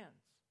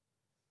commands.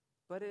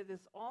 But it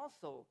is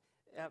also,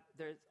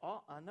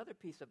 another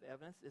piece of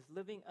evidence is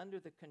living under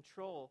the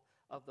control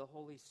of the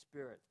Holy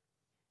Spirit.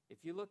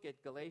 If you look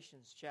at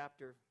Galatians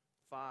chapter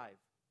 5,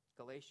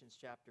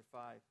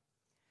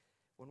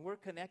 when we're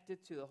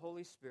connected to the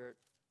Holy Spirit,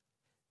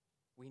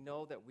 we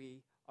know that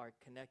we are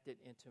connected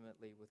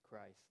intimately with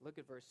Christ. Look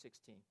at verse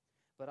 16.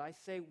 But I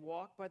say,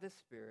 walk by the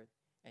Spirit,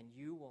 and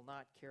you will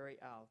not carry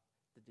out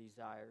the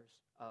desires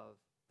of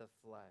the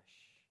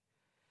flesh.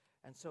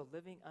 And so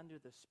living under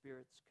the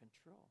Spirit's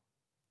control.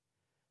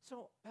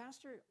 So,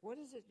 Pastor, what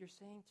is it you're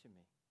saying to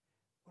me?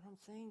 What I'm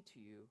saying to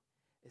you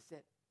is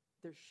that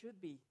there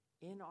should be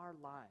in our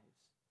lives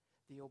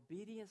the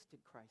obedience to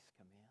Christ's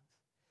commands,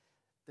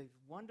 the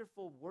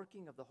wonderful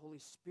working of the Holy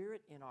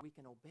Spirit in our, we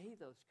can obey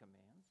those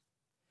commands.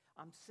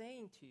 I'm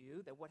saying to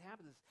you that what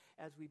happens is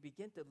as we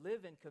begin to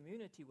live in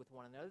community with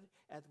one another,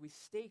 as we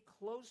stay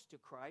close to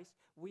Christ,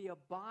 we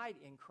abide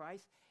in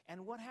Christ,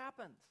 and what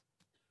happens?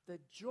 The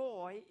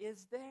joy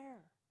is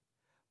there.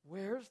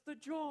 Where's the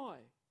joy?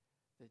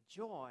 The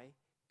joy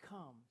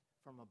comes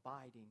from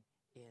abiding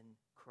in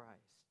Christ.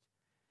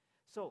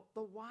 So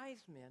the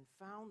wise men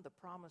found the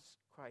promised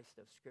Christ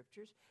of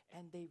Scriptures,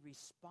 and they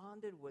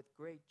responded with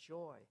great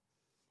joy.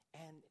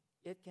 And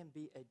it can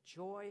be a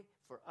joy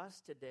for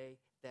us today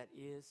that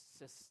is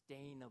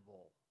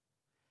sustainable.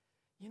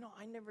 You know,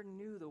 I never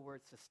knew the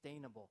word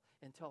sustainable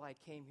until I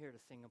came here to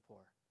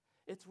Singapore.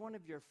 It's one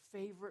of your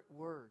favorite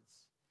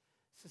words.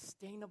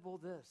 Sustainable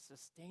this,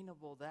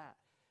 sustainable that.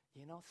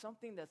 You know,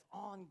 something that's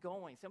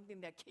ongoing,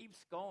 something that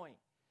keeps going.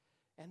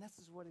 And this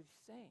is what he's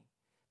saying,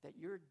 that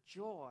your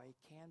joy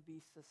can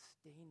be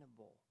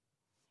sustainable.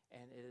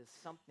 And it is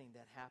something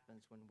that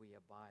happens when we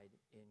abide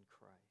in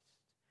Christ.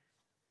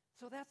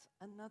 So that's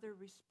another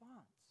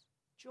response.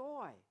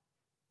 Joy,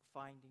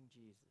 finding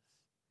Jesus.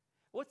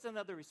 What's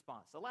another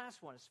response? The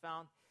last one is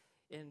found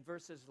in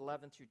verses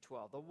 11 through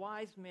 12. The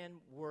wise men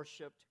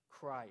worshiped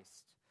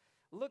Christ.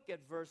 Look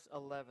at verse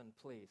 11,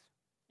 please,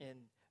 in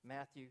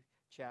Matthew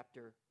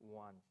chapter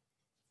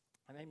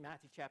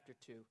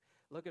 2.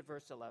 Look at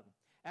verse 11.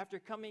 After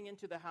coming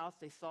into the house,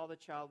 they saw the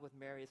child with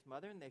Mary, his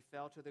mother, and they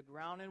fell to the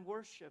ground and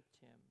worshipped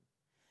him.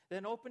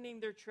 Then opening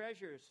their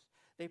treasures,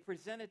 they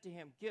presented to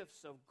him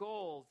gifts of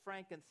gold,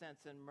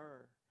 frankincense, and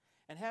myrrh.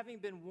 And having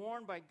been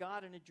warned by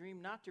God in a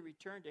dream not to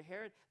return to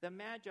Herod, the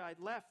Magi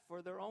left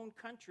for their own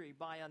country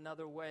by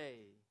another way.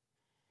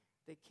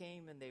 They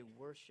came and they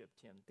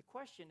worshipped him. The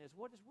question is,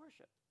 what is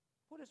worship?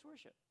 What is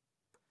worship?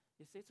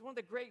 You see, it's one of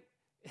the great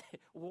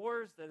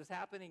wars that is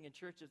happening in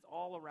churches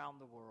all around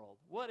the world.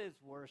 What is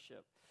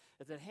worship?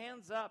 Is it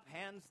hands up,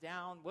 hands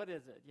down? What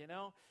is it, you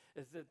know?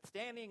 Is it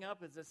standing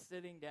up? Is it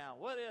sitting down?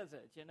 What is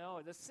it, you know?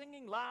 Is it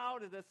singing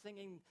loud? Is it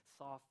singing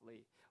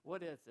softly?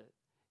 What is it,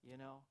 you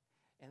know?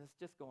 And it's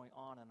just going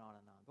on and on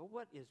and on. But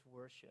what is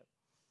worship?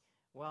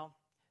 Well,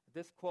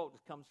 this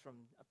quote comes from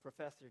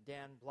Professor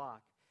Dan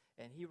Block,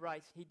 and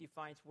he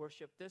defines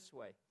worship this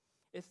way.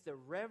 It's the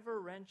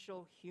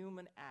reverential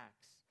human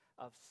acts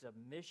of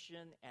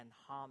submission and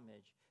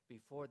homage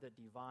before the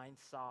divine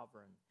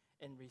sovereign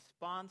in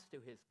response to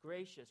his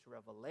gracious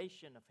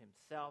revelation of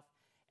himself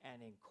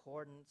and in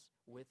accordance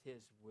with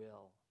his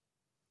will.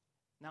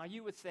 Now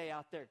you would say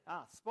out there,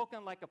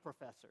 spoken like a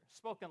professor,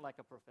 spoken like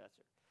a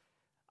professor.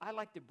 I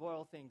like to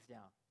boil things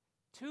down.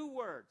 2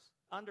 words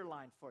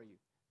underlined for you,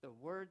 the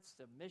word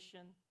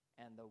submission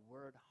and the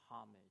word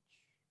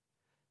homage.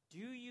 Do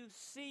you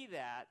see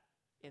that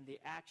in the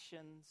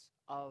actions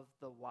of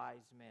the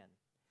wise men?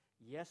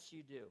 Yes,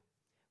 you do.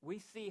 We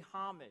see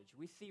homage.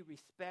 We see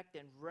respect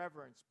and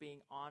reverence being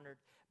honored,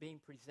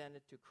 being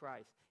presented to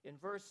Christ. In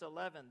verse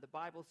 11, the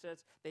Bible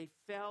says they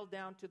fell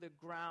down to the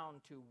ground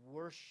to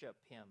worship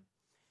him.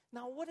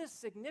 Now, what is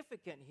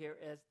significant here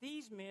is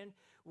these men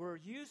were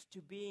used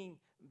to being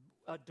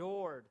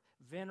adored,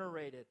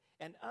 venerated,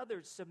 and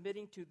others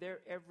submitting to their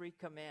every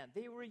command.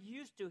 They were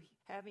used to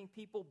having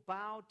people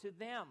bow to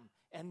them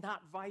and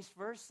not vice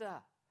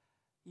versa.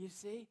 You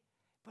see?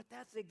 But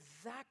that's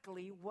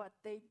exactly what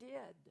they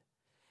did.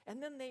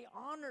 And then they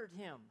honored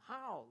him.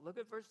 How? Look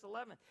at verse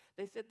 11.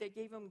 They said they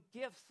gave him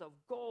gifts of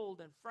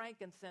gold and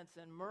frankincense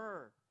and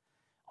myrrh.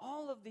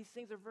 All of these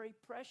things are very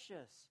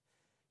precious.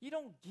 You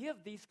don't give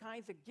these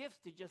kinds of gifts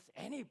to just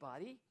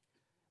anybody,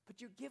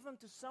 but you give them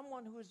to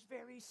someone who is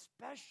very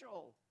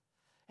special.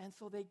 And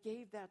so they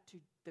gave that to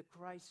the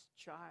Christ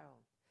child.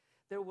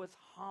 There was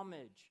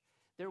homage.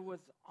 There was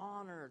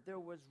honor. There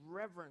was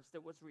reverence. There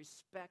was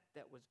respect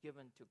that was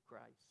given to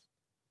Christ.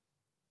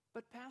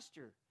 But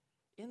Pastor,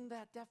 in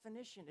that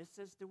definition, it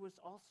says there was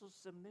also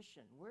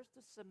submission. Where's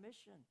the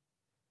submission?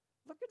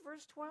 Look at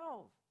verse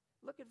 12.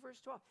 Look at verse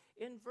 12.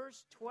 In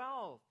verse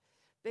 12,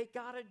 they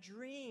got a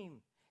dream.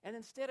 And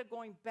instead of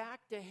going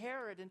back to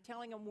Herod and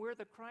telling him where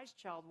the Christ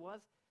child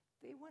was,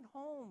 they went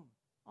home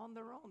on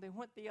their own. They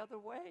went the other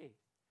way.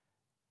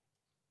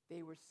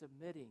 They were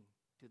submitting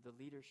to the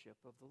leadership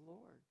of the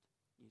Lord,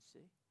 you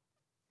see.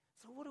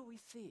 So what do we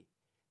see?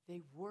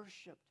 They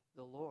worshiped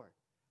the Lord.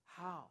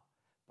 How?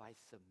 By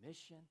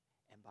submission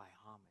and by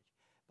homage,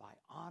 by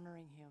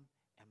honoring him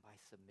and by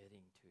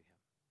submitting to him.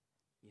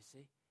 You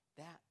see,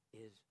 that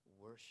is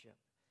worship.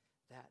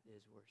 That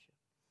is worship.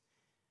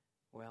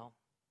 Well,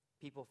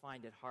 people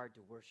find it hard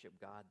to worship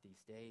God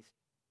these days,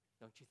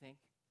 don't you think?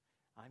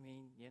 I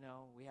mean, you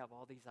know, we have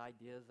all these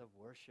ideas of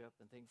worship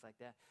and things like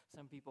that.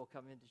 Some people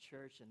come into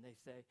church and they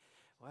say,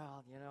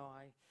 well, you know,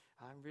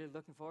 I'm really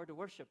looking forward to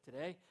worship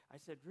today. I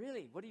said,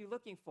 really? What are you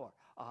looking for?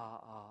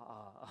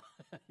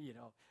 You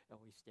know, and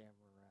we stammer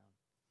around.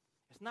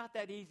 It's not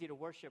that easy to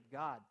worship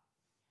God.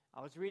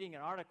 I was reading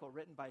an article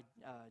written by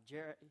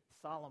Jerry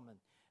Solomon,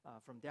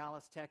 from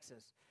Dallas,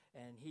 Texas,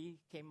 and he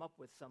came up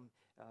with some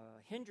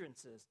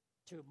hindrances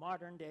to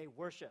modern-day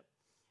worship.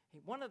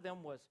 One of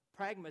them was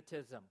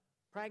pragmatism.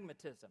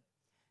 Pragmatism.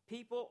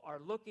 People are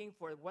looking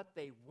for what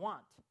they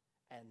want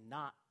and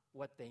not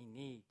what they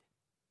need.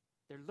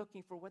 They're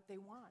looking for what they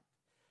want.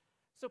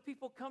 So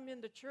people come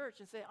into church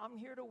and say, I'm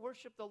here to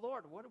worship the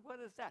Lord. What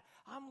is that?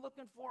 I'm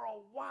looking for a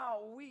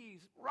wow-wee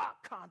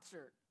rock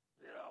concert.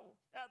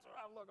 That's what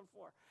I'm looking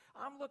for.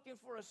 I'm looking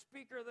for a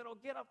speaker that'll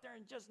get up there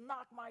and just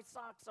knock my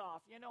socks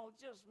off,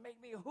 just make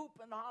me hoop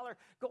and holler,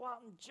 go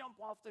out and jump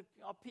off the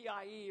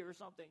PIE or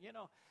something,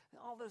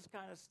 all this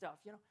kind of stuff,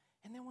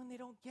 And then when they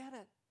don't get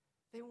it,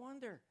 they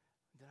wonder,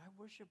 did I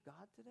worship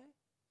God today?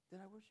 Did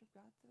I worship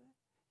God today?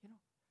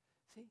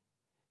 See?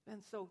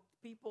 And so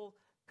people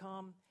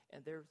come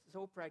and they're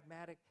so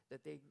pragmatic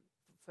that they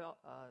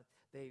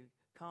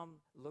come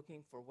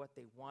looking for what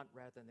they want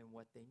rather than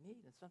what they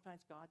need. And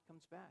sometimes God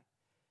comes back.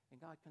 And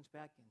God comes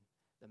back and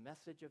the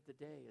message of the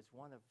day is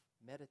one of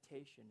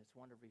meditation, it's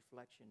one of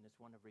reflection, it's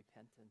one of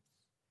repentance.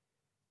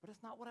 But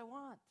it's not what I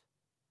want.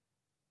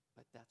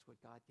 But that's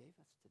what God gave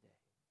us today.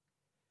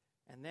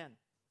 And then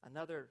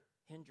another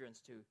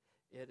hindrance to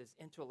it is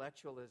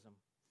intellectualism.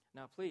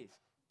 Now please,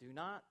 do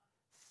not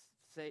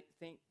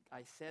think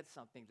I said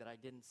something that I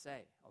didn't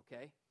say,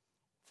 okay?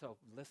 So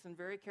listen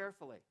very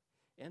carefully.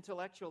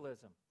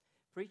 Intellectualism.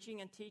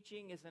 Preaching and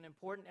teaching is an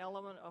important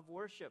element of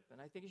worship,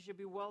 and I think it should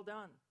be well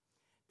done.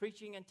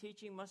 Preaching and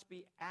teaching must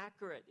be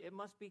accurate. It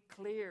must be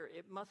clear.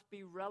 It must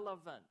be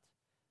relevant.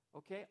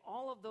 Okay?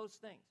 All of those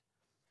things.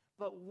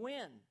 But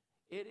when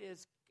it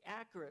is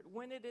accurate,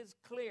 when it is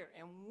clear,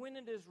 and when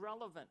it is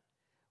relevant,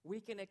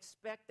 we can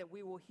expect that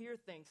we will hear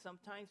things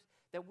sometimes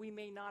that we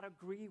may not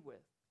agree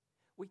with.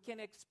 We can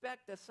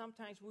expect that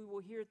sometimes we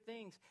will hear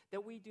things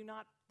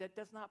that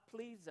does not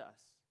please us.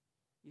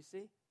 You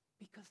see?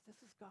 Because this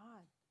is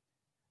God.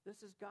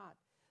 This is God.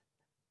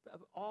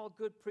 All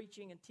good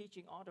preaching and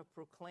teaching ought to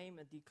proclaim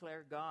and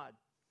declare God.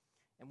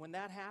 And when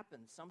that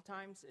happens,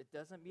 sometimes it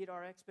doesn't meet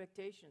our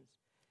expectations.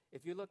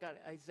 If you look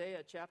at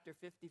Isaiah chapter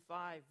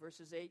 55,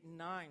 verses 8 and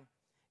 9,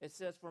 it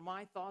says, "For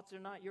my thoughts are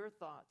not your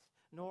thoughts,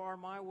 nor are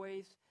my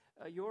ways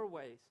your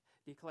ways,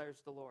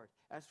 declares the Lord.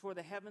 As for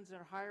the heavens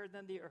are higher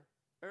than the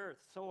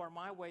earth, so are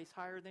my ways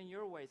higher than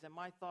your ways, and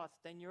my thoughts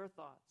than your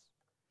thoughts."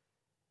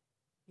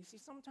 You see,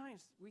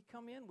 sometimes we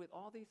come in with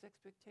all these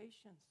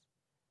expectations.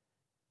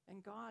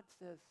 And God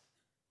says,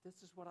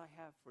 this is what I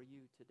have for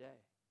you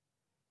today.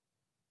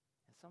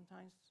 And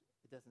sometimes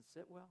it doesn't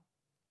sit well.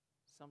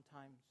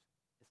 Sometimes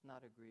it's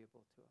not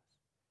agreeable to us.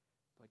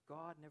 But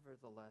God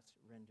nevertheless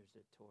renders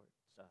it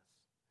towards us.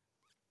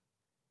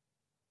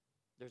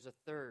 There's a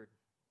third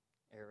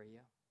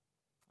area,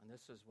 and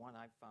this is one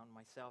I've found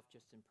myself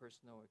just in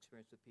personal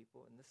experience with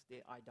people, and this is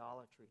the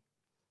idolatry.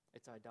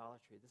 It's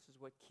idolatry. This is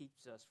what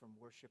keeps us from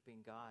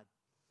worshiping God.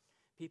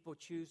 People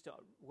choose to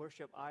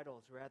worship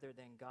idols rather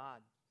than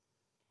God.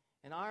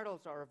 And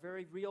idols are a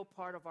very real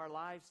part of our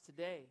lives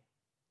today.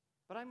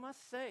 But I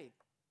must say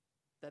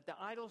that the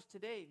idols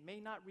today may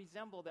not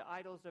resemble the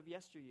idols of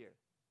yesteryear.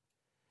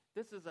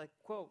 This is a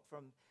quote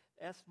from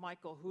S.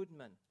 Michael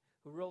Hoodman,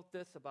 who wrote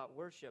this about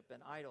worship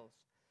and idols.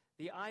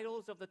 "The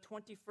idols of the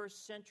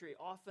 21st century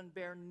often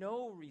bear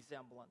no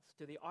resemblance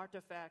to the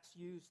artifacts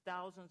used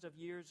thousands of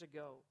years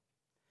ago.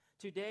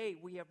 Today,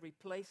 we have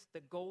replaced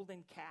the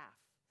golden calf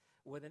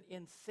with an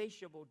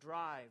insatiable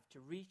drive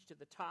to reach to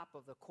the top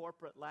of the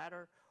corporate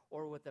ladder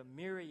or with a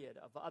myriad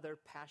of other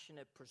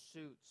passionate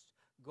pursuits,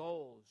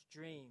 goals,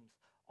 dreams,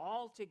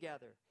 all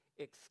together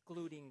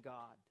excluding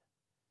God."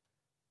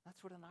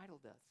 That's what an idol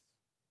does.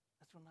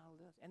 That's what an idol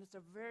does. And it's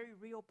a very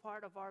real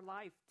part of our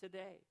life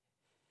today.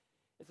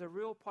 It's a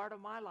real part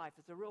of my life.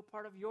 It's a real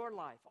part of your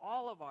life,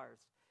 all of ours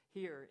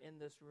here in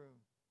this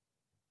room.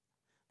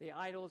 The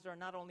idols are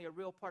not only a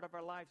real part of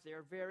our lives, they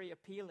are very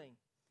appealing.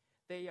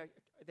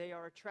 They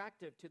are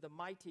attractive to the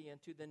mighty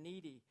and to the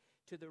needy,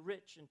 to the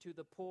rich and to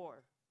the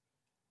poor.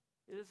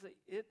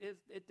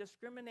 It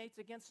discriminates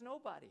against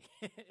nobody.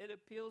 It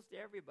appeals to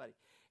everybody.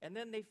 And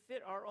then they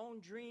fit our own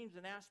dreams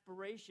and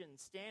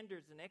aspirations,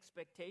 standards and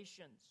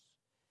expectations.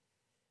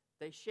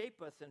 They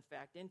shape us, in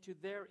fact, into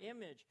their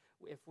image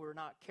if we're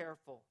not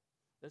careful.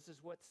 This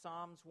is what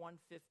Psalms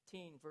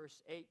 115,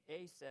 verse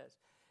 8a says.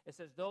 It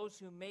says, "Those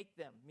who make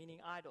them,"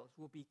 meaning idols,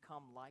 "will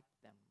become like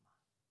them."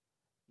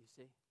 You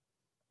see?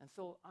 And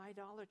so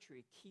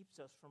idolatry keeps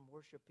us from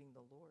worshiping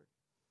the Lord.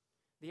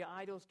 The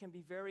idols can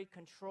be very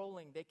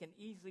controlling. They can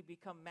easily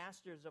become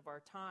masters of our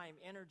time,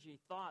 energy,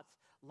 thoughts,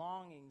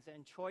 longings,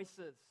 and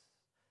choices.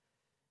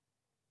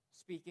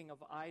 Speaking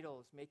of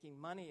idols, making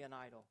money an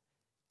idol,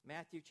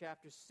 Matthew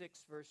chapter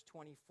 6, verse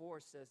 24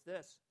 says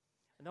this,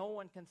 "No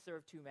one can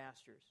serve two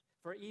masters,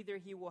 for either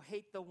he will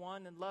hate the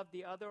one and love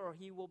the other, or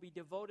he will be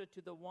devoted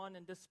to the one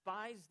and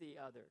despise the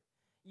other.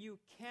 You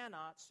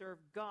cannot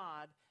serve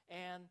God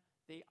and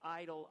the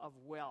idol of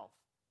wealth."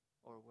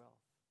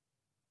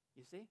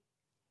 You see?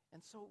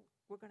 And so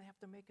we're going to have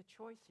to make a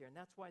choice here, and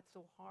that's why it's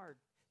so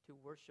hard to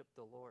worship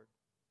the Lord.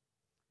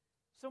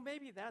 So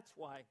maybe that's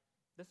why,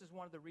 this is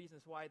one of the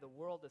reasons why the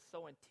world is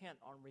so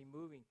intent on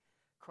removing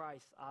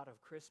Christ out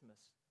of Christmas.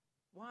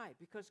 Why?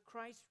 Because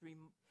Christ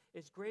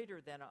is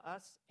greater than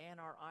us and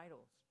our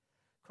idols.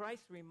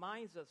 Christ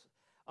reminds us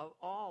of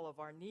all of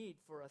our need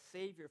for a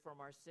Savior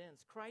from our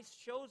sins. Christ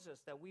shows us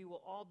that we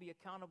will all be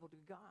accountable to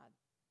God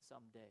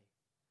someday.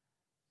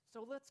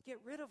 So let's get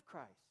rid of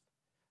Christ.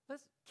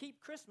 Let's keep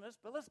Christmas,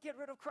 but let's get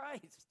rid of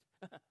Christ.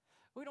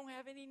 We don't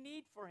have any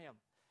need for him.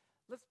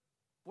 Let's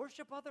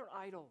worship other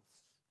idols,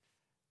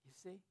 you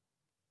see?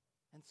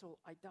 And so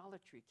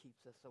idolatry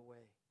keeps us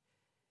away.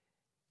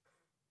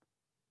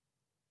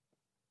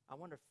 I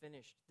want to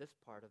finish this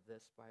part of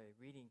this by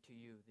reading to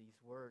you these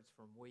words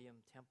from William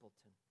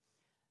Templeton.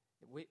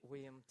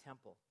 William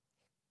Temple.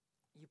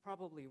 You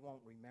probably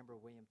won't remember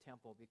William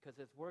Temple because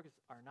his works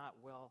are not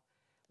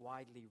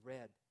widely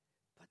read,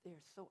 but they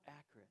are so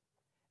accurate.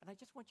 And I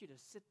just want you to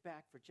sit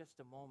back for just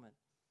a moment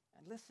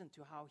and listen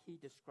to how he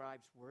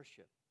describes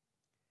worship.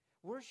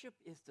 Worship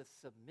is the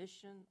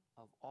submission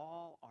of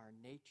all our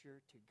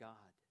nature to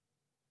God.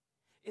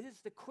 It is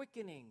the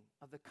quickening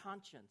of the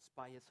conscience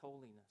by his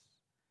holiness,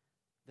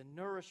 the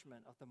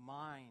nourishment of the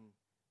mind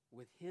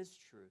with his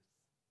truth,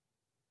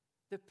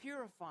 the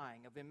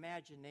purifying of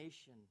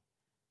imagination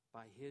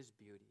by his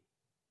beauty,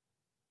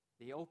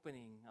 the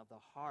opening of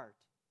the heart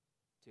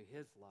to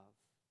his love,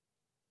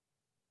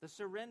 the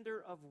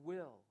surrender of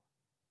will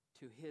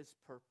to his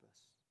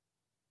purpose.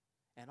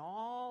 And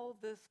all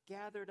this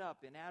gathered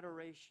up in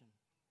adoration,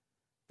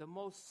 the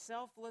most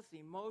selfless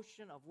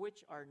emotion of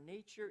which our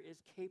nature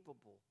is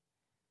capable,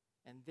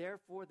 and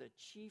therefore the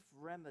chief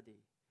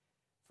remedy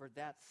for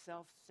that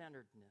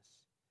self-centeredness,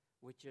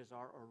 which is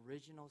our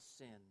original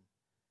sin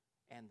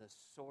and the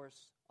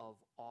source of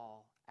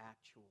all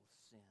actual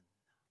sin.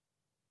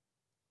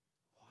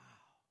 Wow.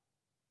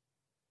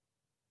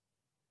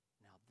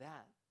 Now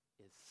that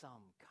is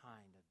some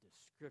kind of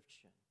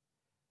description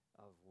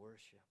of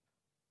worship.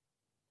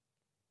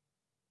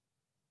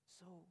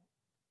 So,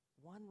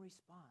 one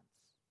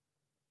response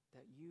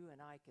that you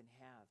and I can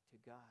have to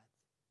God,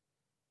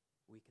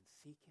 we can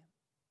seek him,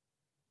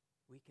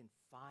 we can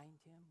find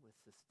him with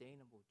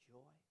sustainable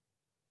joy,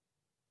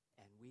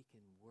 and we can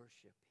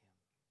worship him.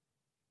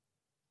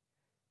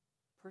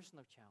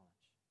 Personal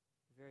challenge,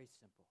 very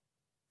simple,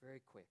 very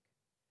quick.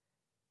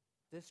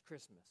 This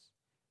Christmas,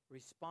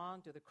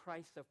 respond to the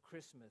Christ of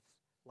Christmas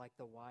like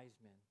the wise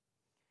men.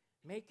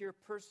 Make your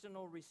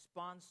personal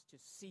response to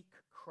seek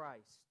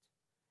Christ.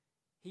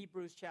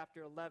 Hebrews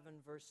chapter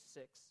 11, verse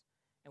 6.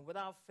 And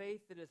without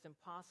faith it is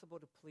impossible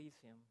to please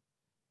him.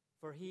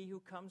 For he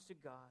who comes to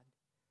God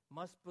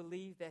must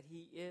believe that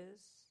he is,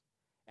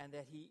 and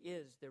that he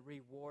is the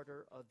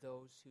rewarder of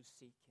those who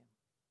seek him.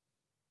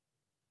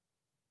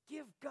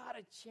 Give God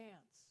a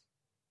chance.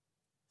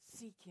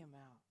 Seek him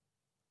out.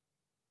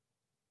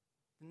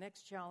 The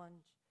next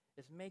challenge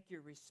is make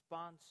your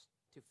response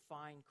to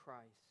find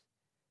Christ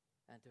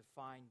and to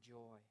find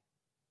joy.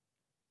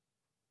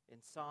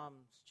 In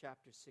Psalms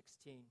chapter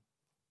 16,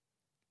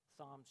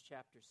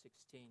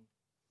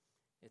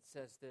 it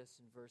says this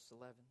in verse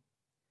 11.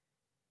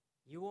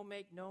 You will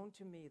make known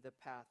to me the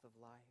path of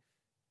life.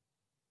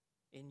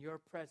 In your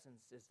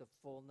presence is the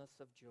fullness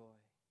of joy.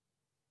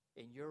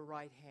 In your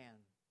right hand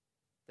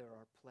there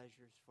are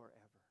pleasures forever.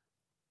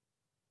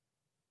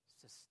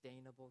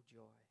 Sustainable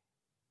joy.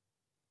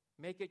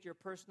 Make it your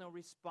personal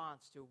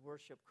response to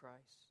worship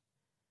Christ.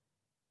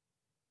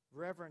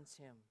 Reverence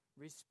him,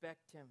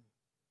 respect him,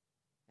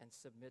 and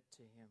submit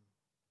to him.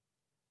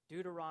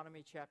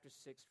 Deuteronomy chapter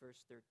 6,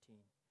 verse 13.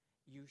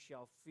 You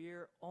shall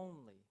fear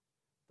only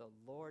the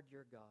Lord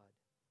your God,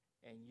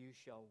 and you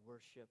shall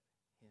worship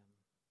him.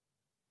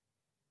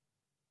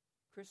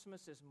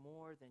 Christmas is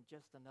more than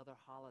just another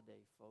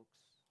holiday, folks.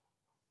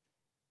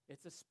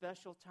 It's a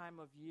special time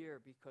of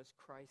year because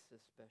Christ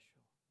is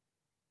special.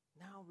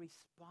 Now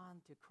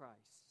respond to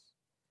Christ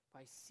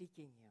by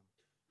seeking him,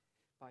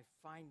 by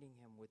finding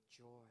him with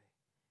joy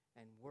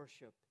and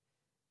worship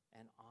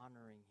and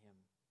honoring him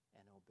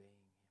and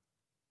obeying him.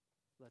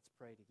 Let's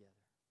pray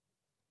together.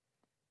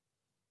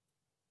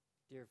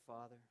 Dear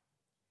Father,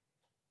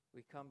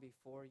 we come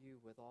before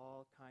you with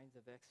all kinds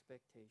of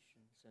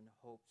expectations and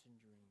hopes and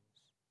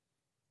dreams.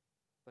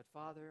 But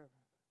Father,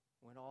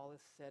 when all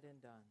is said and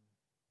done,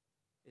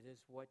 it is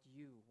what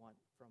you want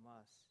from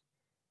us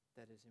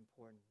that is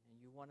important.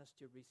 And you want us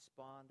to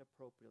respond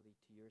appropriately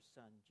to your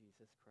Son,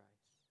 Jesus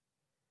Christ.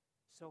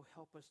 So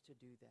help us to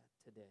do that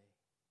today.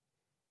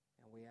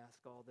 And we ask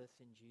all this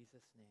in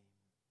Jesus' name.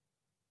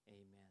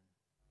 Amen.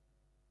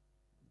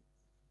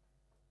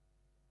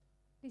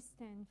 Please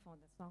stand for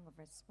the song of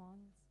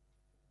response.